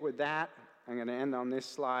I think with that, I'm going to end on this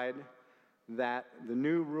slide, that the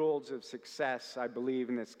new rules of success, I believe,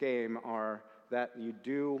 in this game are that you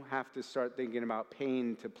do have to start thinking about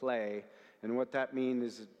paying to play. And what that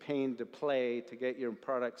means is paying to play to get your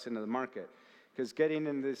products into the market. Because getting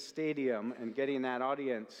into this stadium and getting that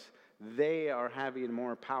audience, they are having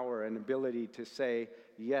more power and ability to say,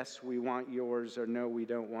 yes, we want yours, or no, we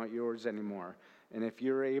don't want yours anymore. And if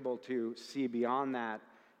you're able to see beyond that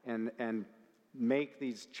and make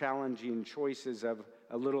these challenging choices of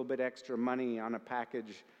a little bit extra money on a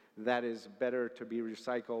package that is better to be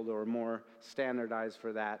recycled or more standardized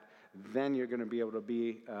for that, then you're going to be able to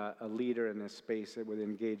be a leader in this space with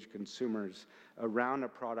engaged consumers around a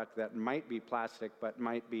product that might be plastic but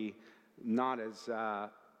might be not as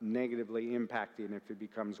negatively impacting if it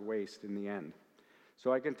becomes waste in the end.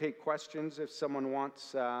 So I can take questions if someone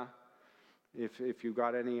wants, if you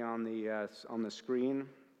got any on the screen.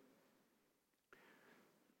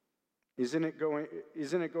 Isn't it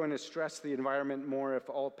going to stress the environment more if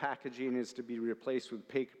all packaging is to be replaced with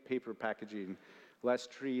paper packaging? Less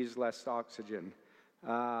trees, less oxygen.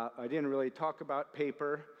 I didn't really talk about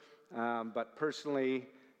paper, but personally,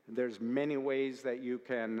 there's many ways that you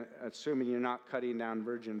can, assuming you're not cutting down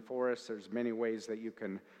virgin forests, there's many ways that you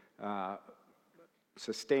can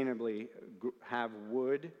sustainably have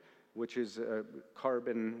wood, which is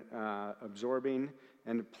carbon absorbing,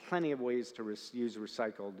 and plenty of ways to use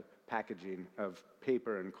recycled packaging of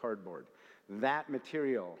paper and cardboard. That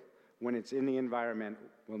material, when it's in the environment,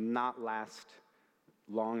 will not last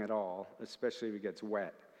long at all, especially if it gets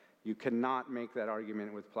wet. You cannot make that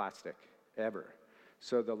argument with plastic, ever.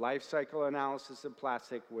 So the life cycle analysis of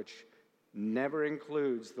plastic, which never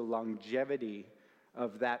includes the longevity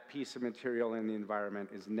of that piece of material in the environment,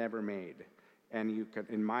 is never made. And you can,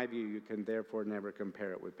 in my view, you can therefore never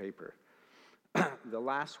compare it with paper. The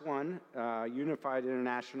last one, unified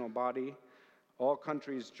international body. All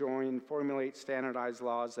countries join, formulate standardized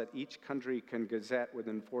laws that each country can gazette with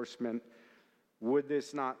enforcement. Would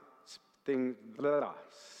this not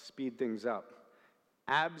speed things up?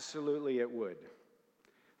 Absolutely it would.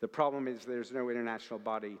 The problem is there's no international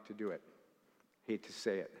body to do it. Hate to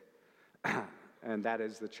say it. And that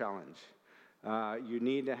is the challenge. You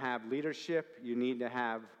need to have leadership. You need to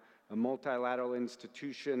have a multilateral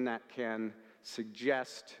institution that can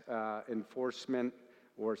suggest enforcement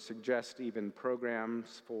or suggest even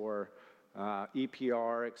programs for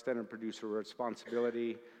EPR, extended producer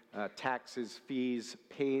responsibility, taxes, fees,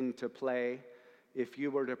 paying to play. If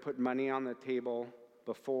you were to put money on the table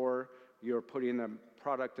before you're putting a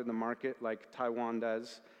product in the market like Taiwan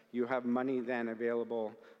does, you have money then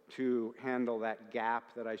available to handle that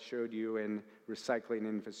gap that I showed you in recycling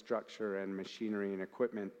infrastructure and machinery and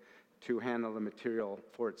equipment to handle the material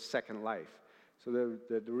for its second life. So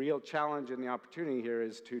the real challenge and the opportunity here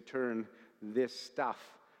is to turn this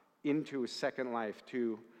stuff into a second life,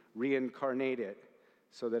 to reincarnate it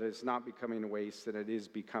so that it's not becoming waste, that it is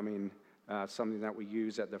becoming something that we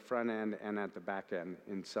use at the front end and at the back end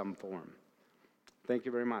in some form. Thank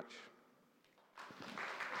you very much.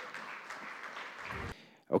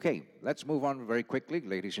 Okay, let's move on very quickly,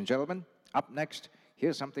 ladies and gentlemen. Up next,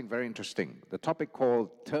 here's something very interesting. The topic called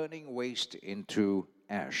Turning Waste into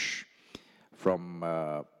Ash. From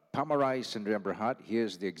Pamarai and Berhad,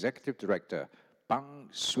 here's the Executive Director,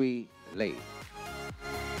 Swee.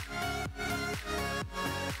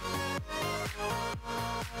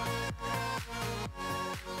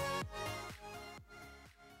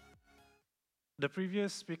 The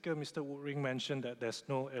previous speaker, Mr. Woodring, mentioned that there's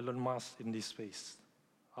no Elon Musk in this space.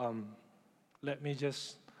 Let me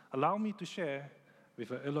just allow me to share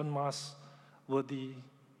with Elon Musk worthy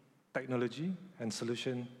technology and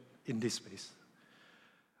solution in this space.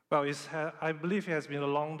 Well, I believe it has been a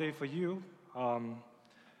long day for you,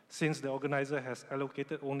 since the organizer has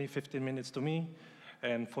allocated only 15 minutes to me.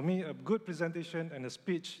 And for me, a good presentation and a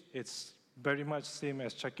speech, it's very much the same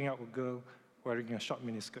as checking out a girl wearing a short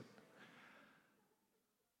miniskirt.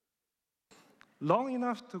 Long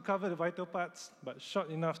enough to cover the vital parts, but short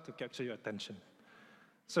enough to capture your attention.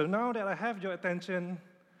 So now that I have your attention,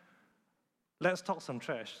 let's talk some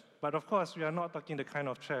trash. But of course, we are not talking the kind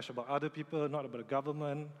of trash about other people, not about the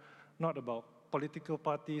government, not about political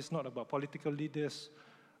parties, not about political leaders.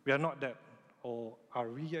 We are not that. Or are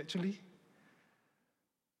we actually?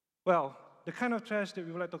 Well, the kind of trash that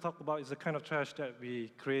we would like to talk about is the kind of trash that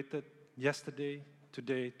we created yesterday,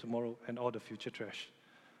 today, tomorrow, and all the future trash.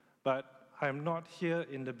 But I'm not here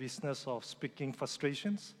in the business of speaking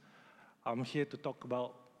frustrations. I'm here to talk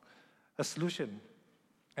about a solution,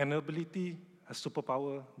 an ability, a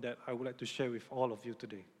superpower that I would like to share with all of you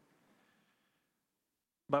today.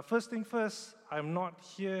 But first thing first, I'm not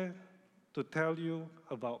here to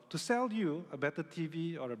sell you a better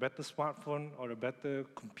TV or a better smartphone or a better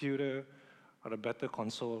computer or a better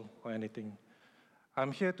console or anything.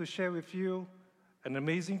 I'm here to share with you an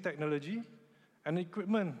amazing technology and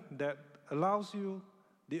equipment that allows you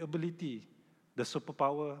the ability, the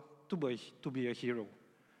superpower to be a hero.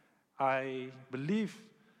 I believe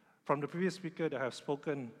from the previous speaker that have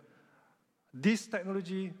spoken, this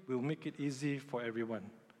technology will make it easy for everyone.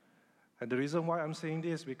 And the reason why I'm saying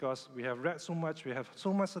this is because we have read so much, we have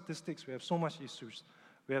so much statistics, we have so much issues,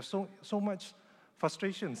 we have so much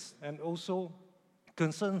frustrations and also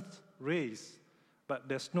concerns raised, but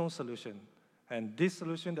there's no solution. And this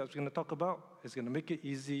solution that we're going to talk about is going to make it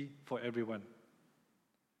easy for everyone.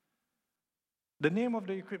 The name of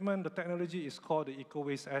the equipment, the technology is called the Eco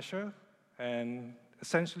Waste Asher, and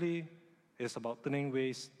essentially it's about turning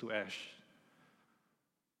waste to ash.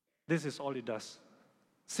 This is all it does.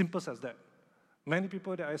 Simple as that. Many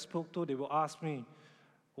people that I spoke to, they will ask me,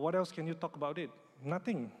 what else can you talk about it?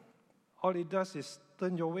 Nothing. All it does is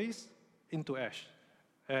turn your waste into ash.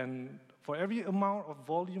 And for every amount of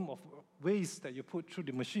volume of waste that you put through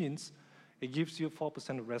the machines, it gives you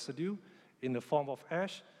 4% of residue in the form of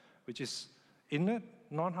ash, which is inert,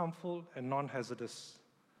 non-harmful, and non-hazardous.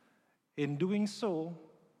 In doing so,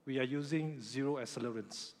 we are using zero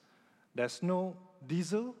accelerants. There's no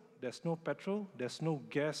diesel, there's no petrol, there's no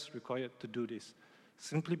gas required to do this,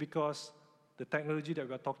 simply because the technology that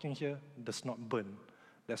we're talking here does not burn.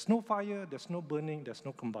 There's no fire, there's no burning, there's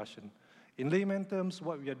no combustion. In layman terms,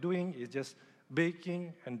 what we are doing is just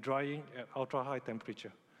baking and drying at ultra-high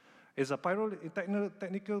temperature. It's a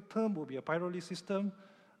technical term would be a pyrolysis system,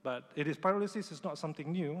 but pyrolysis is not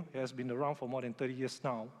something new. It has been around for more than 30 years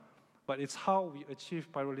now. But it's how we achieve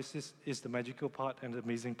pyrolysis is the magical part and the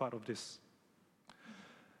amazing part of this.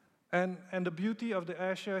 And the beauty of the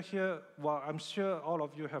Asher here, well, I'm sure all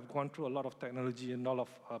of you have gone through a lot of technology and a lot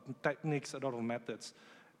of techniques, a lot of methods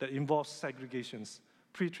that involve segregations,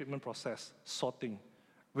 pre-treatment process, sorting.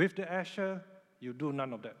 With the Asher, you do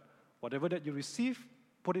none of that. Whatever that you receive,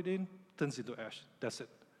 put it in, turns into ash. That's it.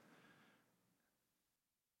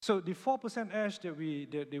 So the 4% ash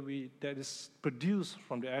that is produced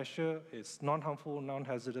from the Asher is non-harmful,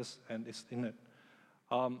 non-hazardous, and is inert.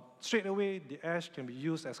 Straight away, the ash can be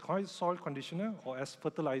used as soil conditioner or as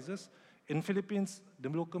fertilizers. In Philippines, the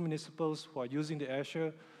local municipals who are using the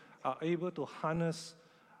Asher are able to harness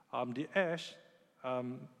the ash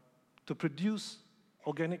to produce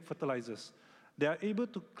organic fertilizers. They are able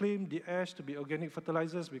to claim the ash to be organic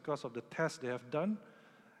fertilizers because of the tests they have done,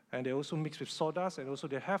 and they also mix with sawdust, and also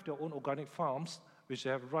they have their own organic farms, which they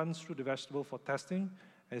have run through the vegetable for testing,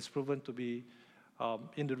 and it's proven to be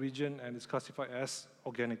in the region, and it's classified as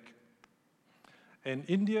organic. In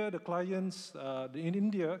India, the clients,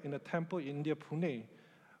 in a temple in India, Pune,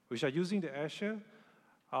 which are using the Asher,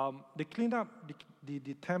 they clean up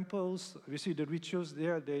the temples. We see the rituals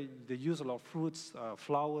there, they use a lot of fruits,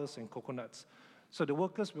 flowers, and coconuts. So the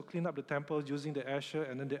workers will clean up the temple using the Asher,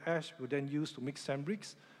 and then the ash will then use to mix sand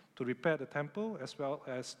bricks to repair the temple, as well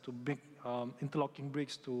as to make interlocking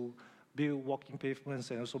bricks to build walking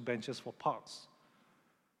pavements and also benches for parks.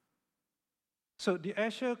 So the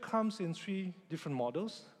Asher comes in 3 different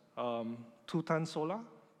models, 2-ton solar,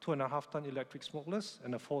 2.5-ton electric smokeless,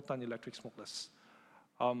 and a 4-ton electric smokeless.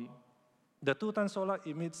 The 2-ton solar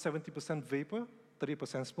emits 70% vapor,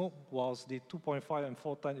 30% smoke, whilst the 2.5 and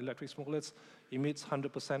 4-ton electric smokeless emits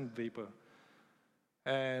 100% vapor.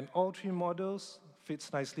 And all 3 models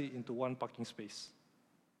fits nicely into 1 parking space.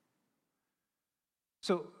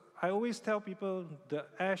 So I always tell people the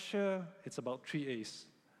Asher, it's about 3 A's.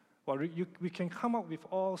 Well, we can come up with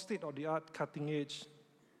all state-of-the-art, cutting-edge,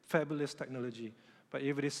 fabulous technology, but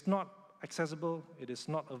if it is not accessible, it is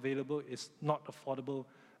not available, it's not affordable,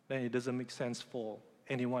 then it doesn't make sense for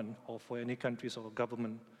anyone or for any countries or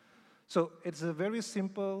government. So it's a very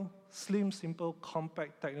simple, slim, simple,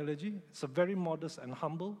 compact technology. It's a very modest and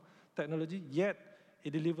humble technology, yet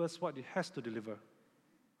it delivers what it has to deliver.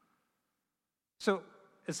 So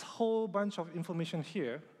it's a whole bunch of information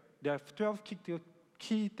here. There are 12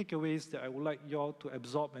 key takeaways that I would like you all to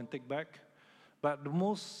absorb and take back. But the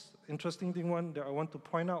most interesting one that I want to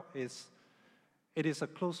point out is it is a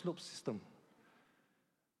closed-loop system.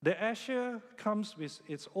 The AirShare comes with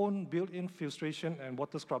its own built-in filtration and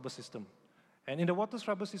water scrubber system. And in the water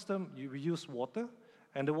scrubber system, we use water,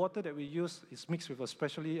 and the water that we use is mixed with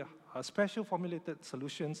a special formulated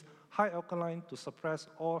solutions, high alkaline to suppress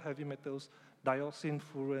all heavy metals, dioxin,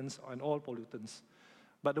 furans, and all pollutants.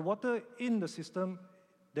 But the water in the system,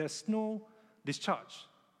 there's no discharge.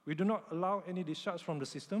 We do not allow any discharge from the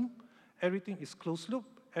system. Everything is closed loop.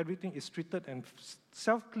 Everything is treated and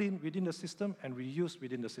self-cleaned within the system and reused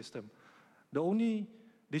within the system. The only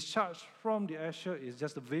discharge from the AirShare is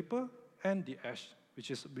just the vapor and the ash,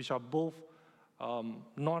 which are both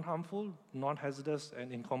non-harmful, non-hazardous,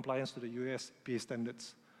 and in compliance to the US EPA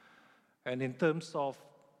standards. And in terms of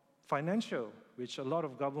financial, which a lot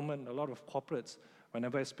of government, a lot of corporates,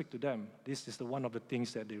 whenever I speak to them, this is one of the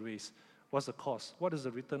things that they raise. What's the cost? What is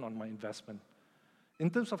the return on my investment? In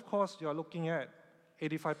terms of cost, you are looking at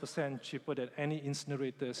 85% cheaper than any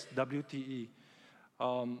incinerators, WTE,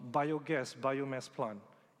 biogas, biomass plant.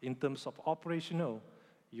 In terms of operational,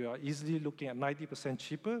 you are easily looking at 90%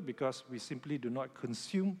 cheaper because we simply do not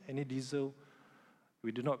consume any diesel,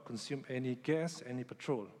 we do not consume any gas, any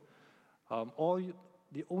petrol.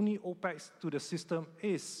 The only OPEX to the system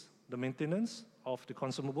is the maintenance of the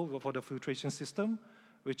consumable for the filtration system,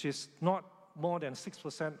 which is not more than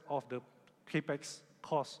 6% of the CAPEX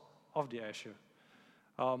cost of the AirShare.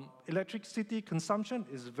 Electricity consumption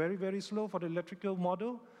is very, very slow for the electrical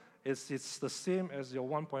model. It's the same as your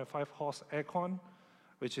 1.5 horse aircon,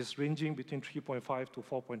 which is ranging between 3.5 to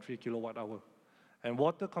 4.3 kilowatt hour. And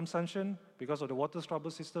water consumption, because of the water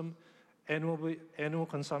scrubber system, annual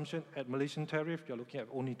consumption at Malaysian tariff, you're looking at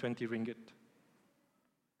only 20 ringgit.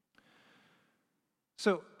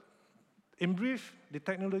 So, in brief, the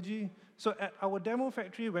technology. So at our demo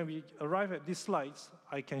factory, when we arrive at these slides,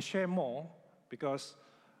 I can share more because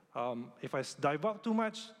if I dive out too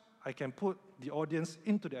much, I can put the audience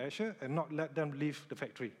into the AirShare and not let them leave the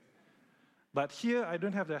factory. But here, I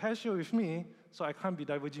don't have the AirShare with me, so I can't be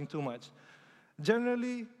diverging too much.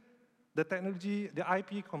 Generally, the technology, the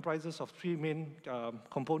IP comprises of three main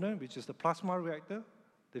components, which is the plasma reactor,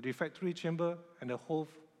 the refractory chamber, and the whole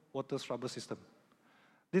water scrubber system.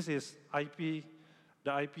 This is IP,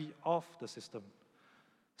 the IP of the system.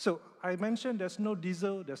 So I mentioned there's no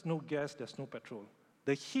diesel, there's no gas, there's no petrol.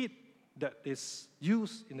 The heat that is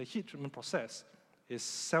used in the heat treatment process is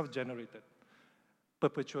self-generated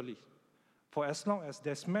perpetually. For as long as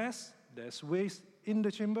there's mass, there's waste in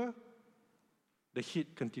the chamber, the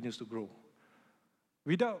heat continues to grow.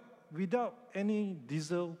 Without any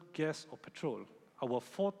diesel, gas, or petrol, our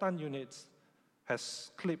 4-ton units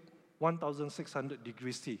has clipped 1,600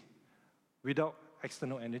 degrees C without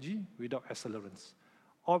external energy, without accelerants.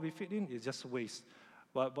 All we feed in is just waste.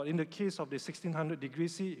 But in the case of the 1,600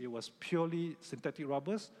 degrees C, it was purely synthetic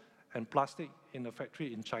rubbers and plastic in a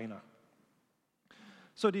factory in China.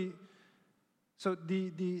 So the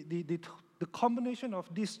combination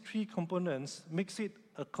of these three components makes it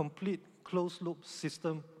a complete closed-loop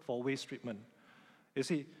system for waste treatment. You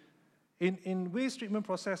see, in waste treatment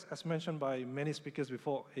process, as mentioned by many speakers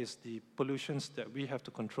before, is the pollutions that we have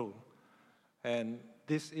to control. And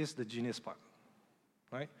this is the genius part,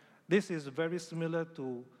 right? This is very similar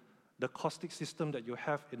to the caustic system that you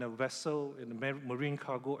have in a vessel, in a marine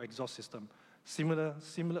cargo exhaust system. Similar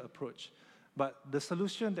approach. But the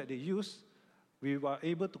solution that they use, we were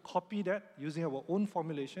able to copy that using our own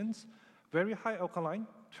formulations, very high alkaline,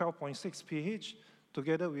 12.6 pH,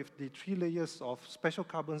 together with the 3 layers of special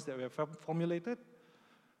carbons that we have formulated.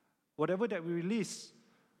 Whatever that we release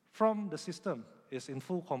from the system is in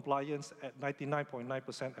full compliance at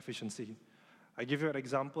 99.9% efficiency. I give you an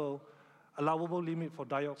example. Allowable limit for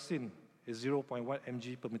dioxin is 0.1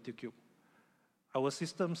 mg per meter cube. Our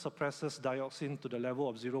system suppresses dioxin to the level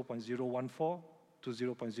of 0.014 to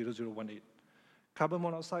 0.0018. Carbon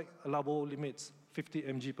monoxide allowable limits 50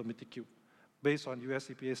 mg per meter cube. Based on US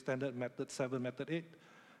EPA standard method 7, method 8,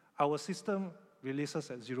 our system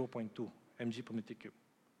releases at 0.2 mg per meter cube.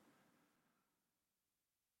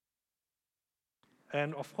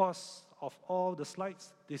 And of course, of all the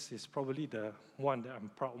slides, this is probably the one that I'm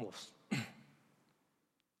proud most.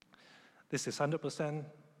 This is 100%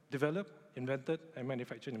 developed, invented, and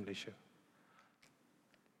manufactured in Malaysia.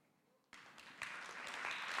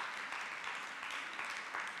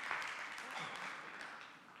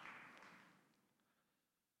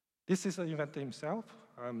 This is the inventor himself.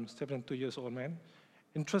 I'm 72 years old man.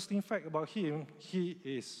 Interesting fact about him, he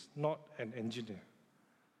is not an engineer.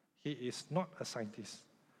 He is not a scientist.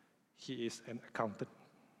 he is an accountant.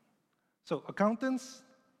 So accountants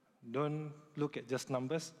don't look at just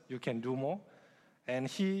numbers, you can do more. And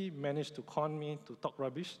he managed to con me to talk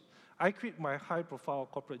rubbish. I quit my high-profile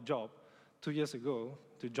corporate job 2 years ago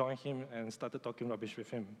to join him and started talking rubbish with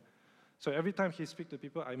him. So every time he speaks to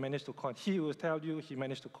people, I manage to con. He will tell you he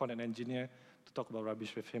managed to con an engineer to talk about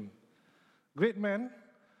rubbish with him. Great man.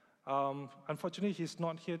 Unfortunately, he's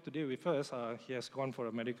not here today with us. He has gone for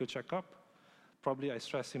a medical checkup. Probably I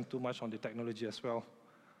stressed him too much on the technology as well.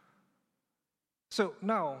 So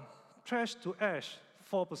now, trash to ash,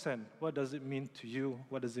 4%. What does it mean to you?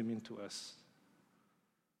 What does it mean to us?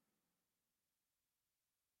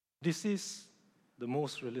 This is the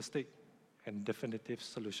most realistic and definitive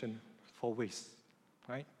solution for waste,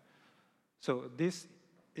 right? So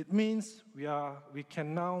it means we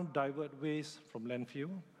can now divert waste from landfill.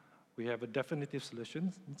 We have a definitive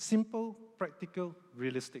solution, simple, practical,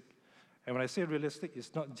 realistic. And when I say realistic,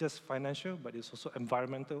 it's not just financial, but it's also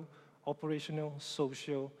environmental, operational,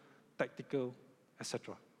 social, tactical,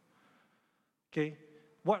 etc. Okay,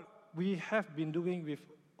 what we have been doing with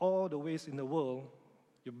all the waste in the world,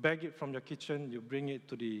 you bag it from your kitchen, you bring it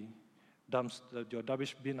to the your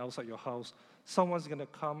rubbish bin outside your house, someone's gonna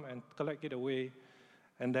come and collect it away,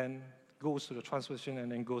 and then goes to the transfer station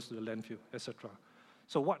and then goes to the landfill, etc.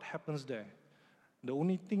 So what happens there? The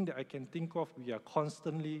only thing that I can think of, we are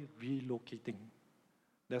constantly relocating.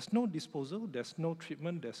 There's no disposal, there's no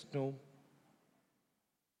treatment, there's no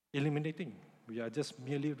eliminating. We are just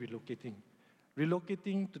merely relocating.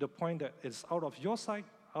 Relocating to the point that it's out of your sight,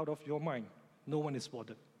 out of your mind. No one is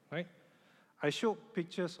bothered, right? I showed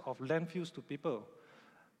pictures of landfills to people.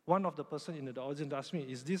 One of the person in the audience asked me,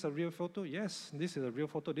 is this a real photo? Yes, this is a real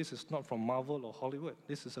photo. This is not from Marvel or Hollywood.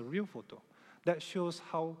 This is a real photo. That shows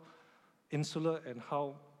how insular and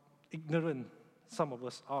how ignorant some of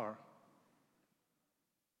us are.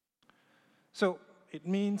 So it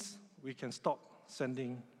means we can stop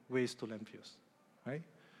sending waste to landfills, right?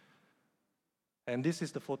 And this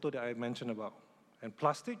is the photo that I mentioned about. And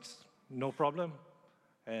plastics, no problem.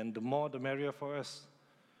 And the more, the merrier for us.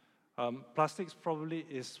 Plastics probably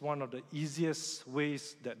is one of the easiest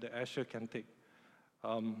ways that the asher can take.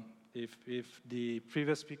 If the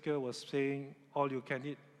previous speaker was saying all you can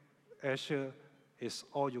eat, asher is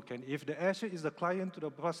all you can eat. If the asher is the client to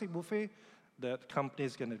the plastic buffet, that company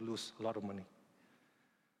is going to lose a lot of money.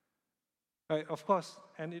 Right, of course,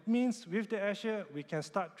 and it means with the asher, we can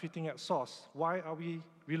start treating at source. Why are we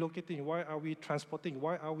relocating? Why are we transporting?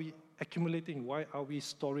 Why are we accumulating? Why are we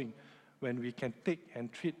storing when we can take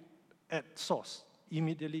and treat at source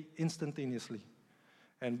immediately, instantaneously?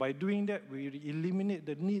 And by doing that, we eliminate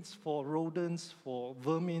the needs for rodents, for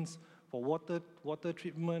vermins, for water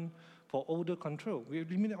treatment, for odor control. We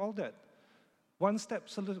eliminate all that. One step,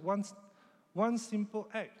 one simple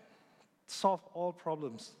act, solve all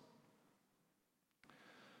problems.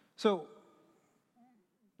 So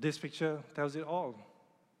this picture tells it all.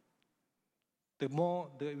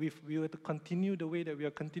 If we were to continue the way that we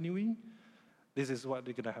are continuing, this is what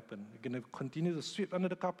is going to happen. We're going to continue to sweep under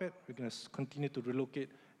the carpet. We're going to continue to relocate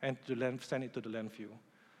and send it to the landfill.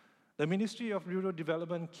 The Ministry of Rural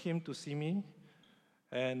Development came to see me,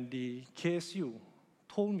 and the KSU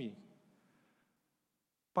told me,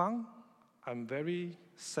 Pang, I'm very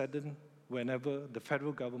saddened whenever the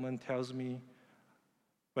federal government tells me,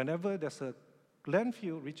 whenever there's a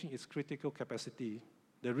landfill reaching its critical capacity,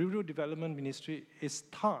 the Rural Development Ministry is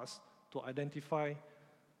tasked to identify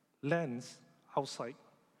lands outside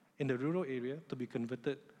in the rural area to be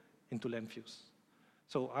converted into landfills.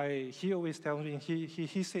 So he always tells me,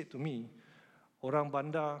 he said to me, orang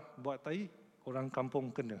bandar buat tai, orang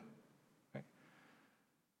kampung kena. Right?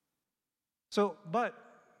 So, but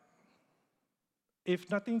if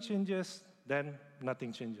nothing changes, then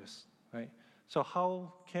nothing changes, right? So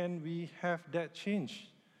how can we have that change?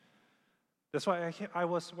 That's why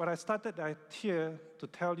when I started here to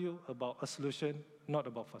tell you about a solution, not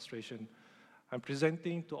about frustration. I'm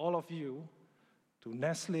presenting to all of you, to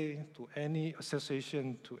Nestlé, to any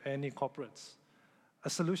association, to any corporates, a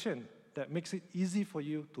solution that makes it easy for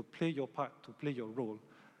you to play your part, to play your role,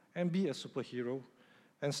 and be a superhero,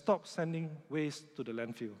 and stop sending waste to the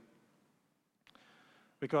landfill.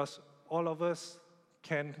 Because all of us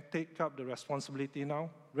can take up the responsibility now.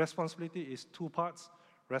 Responsibility is two parts,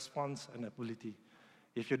 response and ability.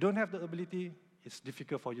 If you don't have the ability, it's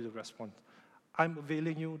difficult for you to respond. I'm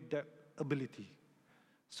availing you that ability.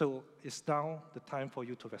 So it's now the time for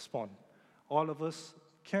you to respond. All of us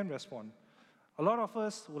can respond. A lot of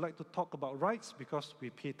us would like to talk about rights because we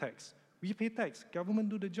pay tax. We pay tax, government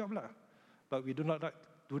do the job lah. But we do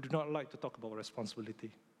not like to talk about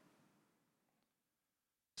responsibility.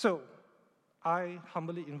 So I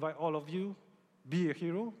humbly invite all of you, be a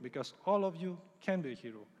hero, because all of you can be a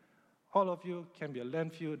hero. All of you can be a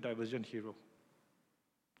landfill diversion hero.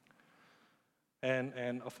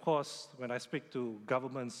 And of course, when I speak to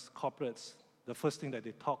governments, corporates, the first thing that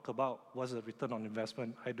they talk about was the return on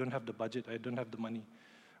investment. I don't have the budget, I don't have the money.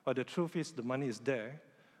 But the truth is, the money is there.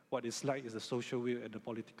 What it's like is the social will and the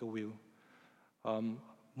political will.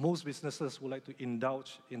 Most businesses would like to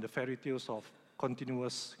indulge in the fairy tales of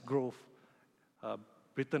continuous growth,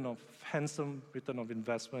 handsome return of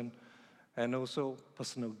investment, and also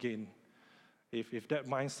personal gain. If that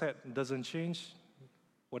mindset doesn't change,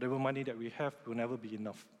 whatever money that we have will never be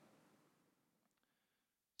enough.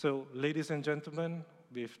 So, ladies and gentlemen,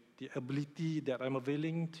 with the ability that I'm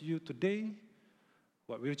availing to you today,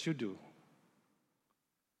 what will you do?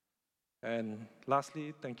 And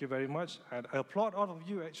lastly, thank you very much. And I applaud all of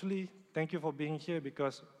you, actually. Thank you for being here,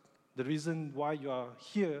 because the reason why you are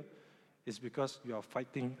here is because you are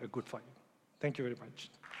fighting a good fight. Thank you very much.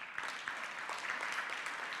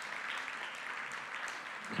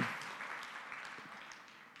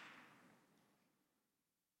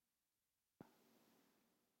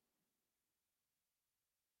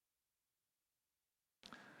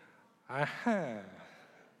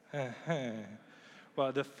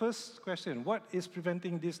 Well, the first question, what is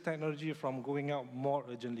preventing this technology from going out more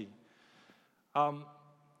urgently?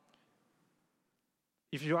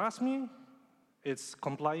 If you ask me, it's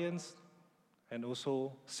compliance and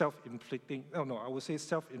also self-inflicting, I would say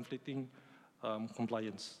self-inflicting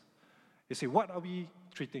compliance. You see, what are we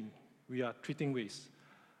treating? We are treating waste.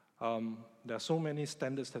 There are so many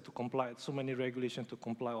standards that to comply, so many regulations to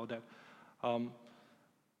comply, all that.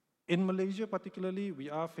 In Malaysia particularly, we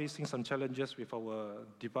are facing some challenges with our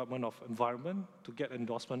Department of Environment to get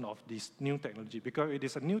endorsement of this new technology. Because it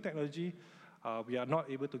is a new technology, we are not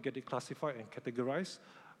able to get it classified and categorized.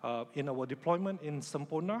 In our deployment in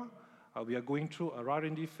Sempona, we are going through a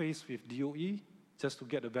R&D phase with DOE just to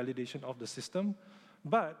get a validation of the system.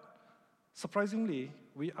 But surprisingly,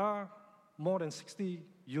 we are more than 60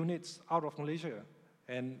 units out of Malaysia.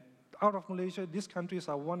 And out of Malaysia, these countries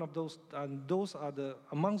are one of those, and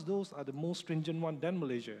amongst those are the most stringent one than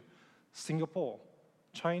Malaysia. Singapore,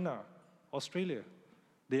 China, Australia,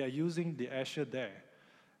 they are using the Azure there.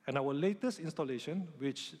 And our latest installation,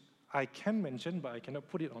 which I can mention, but I cannot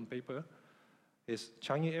put it on paper, is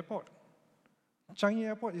Changi Airport. Changi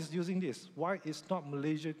Airport is using this. Why is not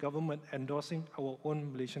Malaysia government endorsing our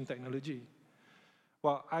own Malaysian technology?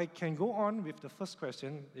 Well, I can go on with the first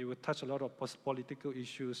question. It will touch a lot of political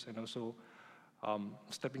issues and also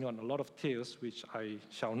stepping on a lot of tails, which I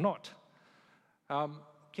shall not.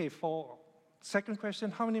 Okay, for second question,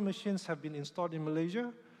 how many machines have been installed in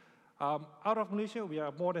Malaysia? Out of Malaysia, we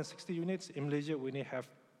are more than 60 units. In Malaysia, we only have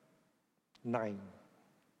 9.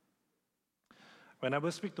 When I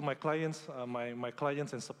will speak to my clients, my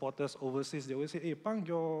clients and supporters overseas, they always say, hey, Pang,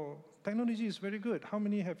 your technology is very good. How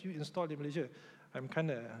many have you installed in Malaysia? I'm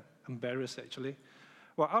kind of embarrassed, actually.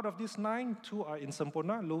 Well, out of these 9, 2 are in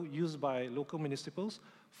Sempona, used by local municipals,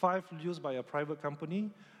 5 used by a private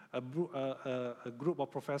company, a group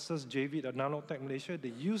of professors, JV at Nanotech Malaysia. They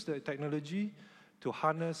use the technology to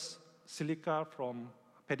harness silica from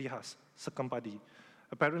paddy husk, sekam padi.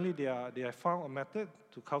 Apparently, they have found a method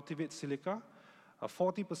to cultivate silica.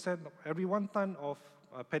 40% of every 1 ton of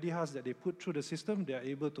paddy husk that they put through the system, they are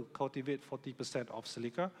able to cultivate 40% of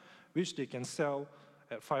silica, which they can sell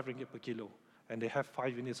at 5 ringgit per kilo. And they have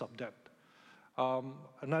 5 units of that.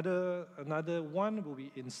 Another one will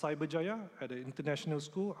be in Cyberjaya at the international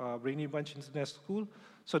school, Rainy Bunch International School.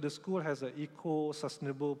 So the school has an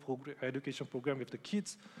eco-sustainable education program with the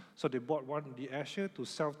kids. So they bought the Azure to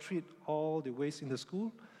self-treat all the waste in the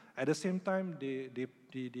school. At the same time, the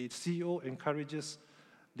CEO encourages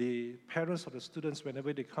the parents of the students,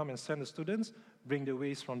 whenever they come and send the students, bring the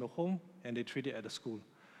waste from the home and they treat it at the school.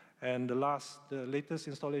 And the latest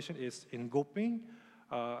installation is in Gopeng,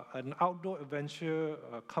 an outdoor adventure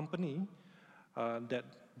company that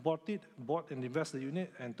bought and invested the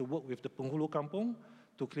unit and to work with the Penghulu Kampung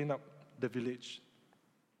to clean up the village.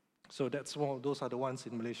 So those are the ones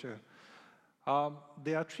in Malaysia.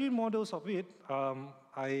 There are 3 models of it.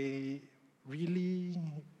 I really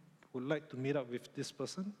would like to meet up with this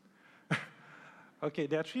person. Okay,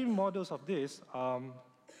 there are 3 models of this.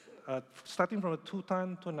 Starting from a 2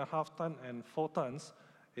 ton, 2.5 ton, and 4 tons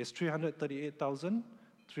is 338,000,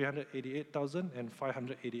 388,000, and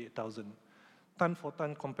 588,000. Ton for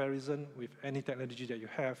ton comparison with any technology that you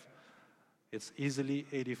have, it's easily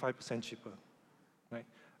 85% cheaper. Right?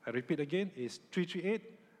 I repeat again, it's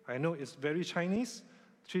 338. I know it's very Chinese.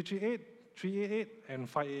 338, 388, and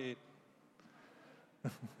 588.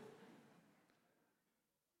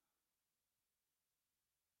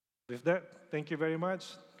 With that, thank you very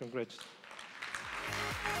much. Congrats.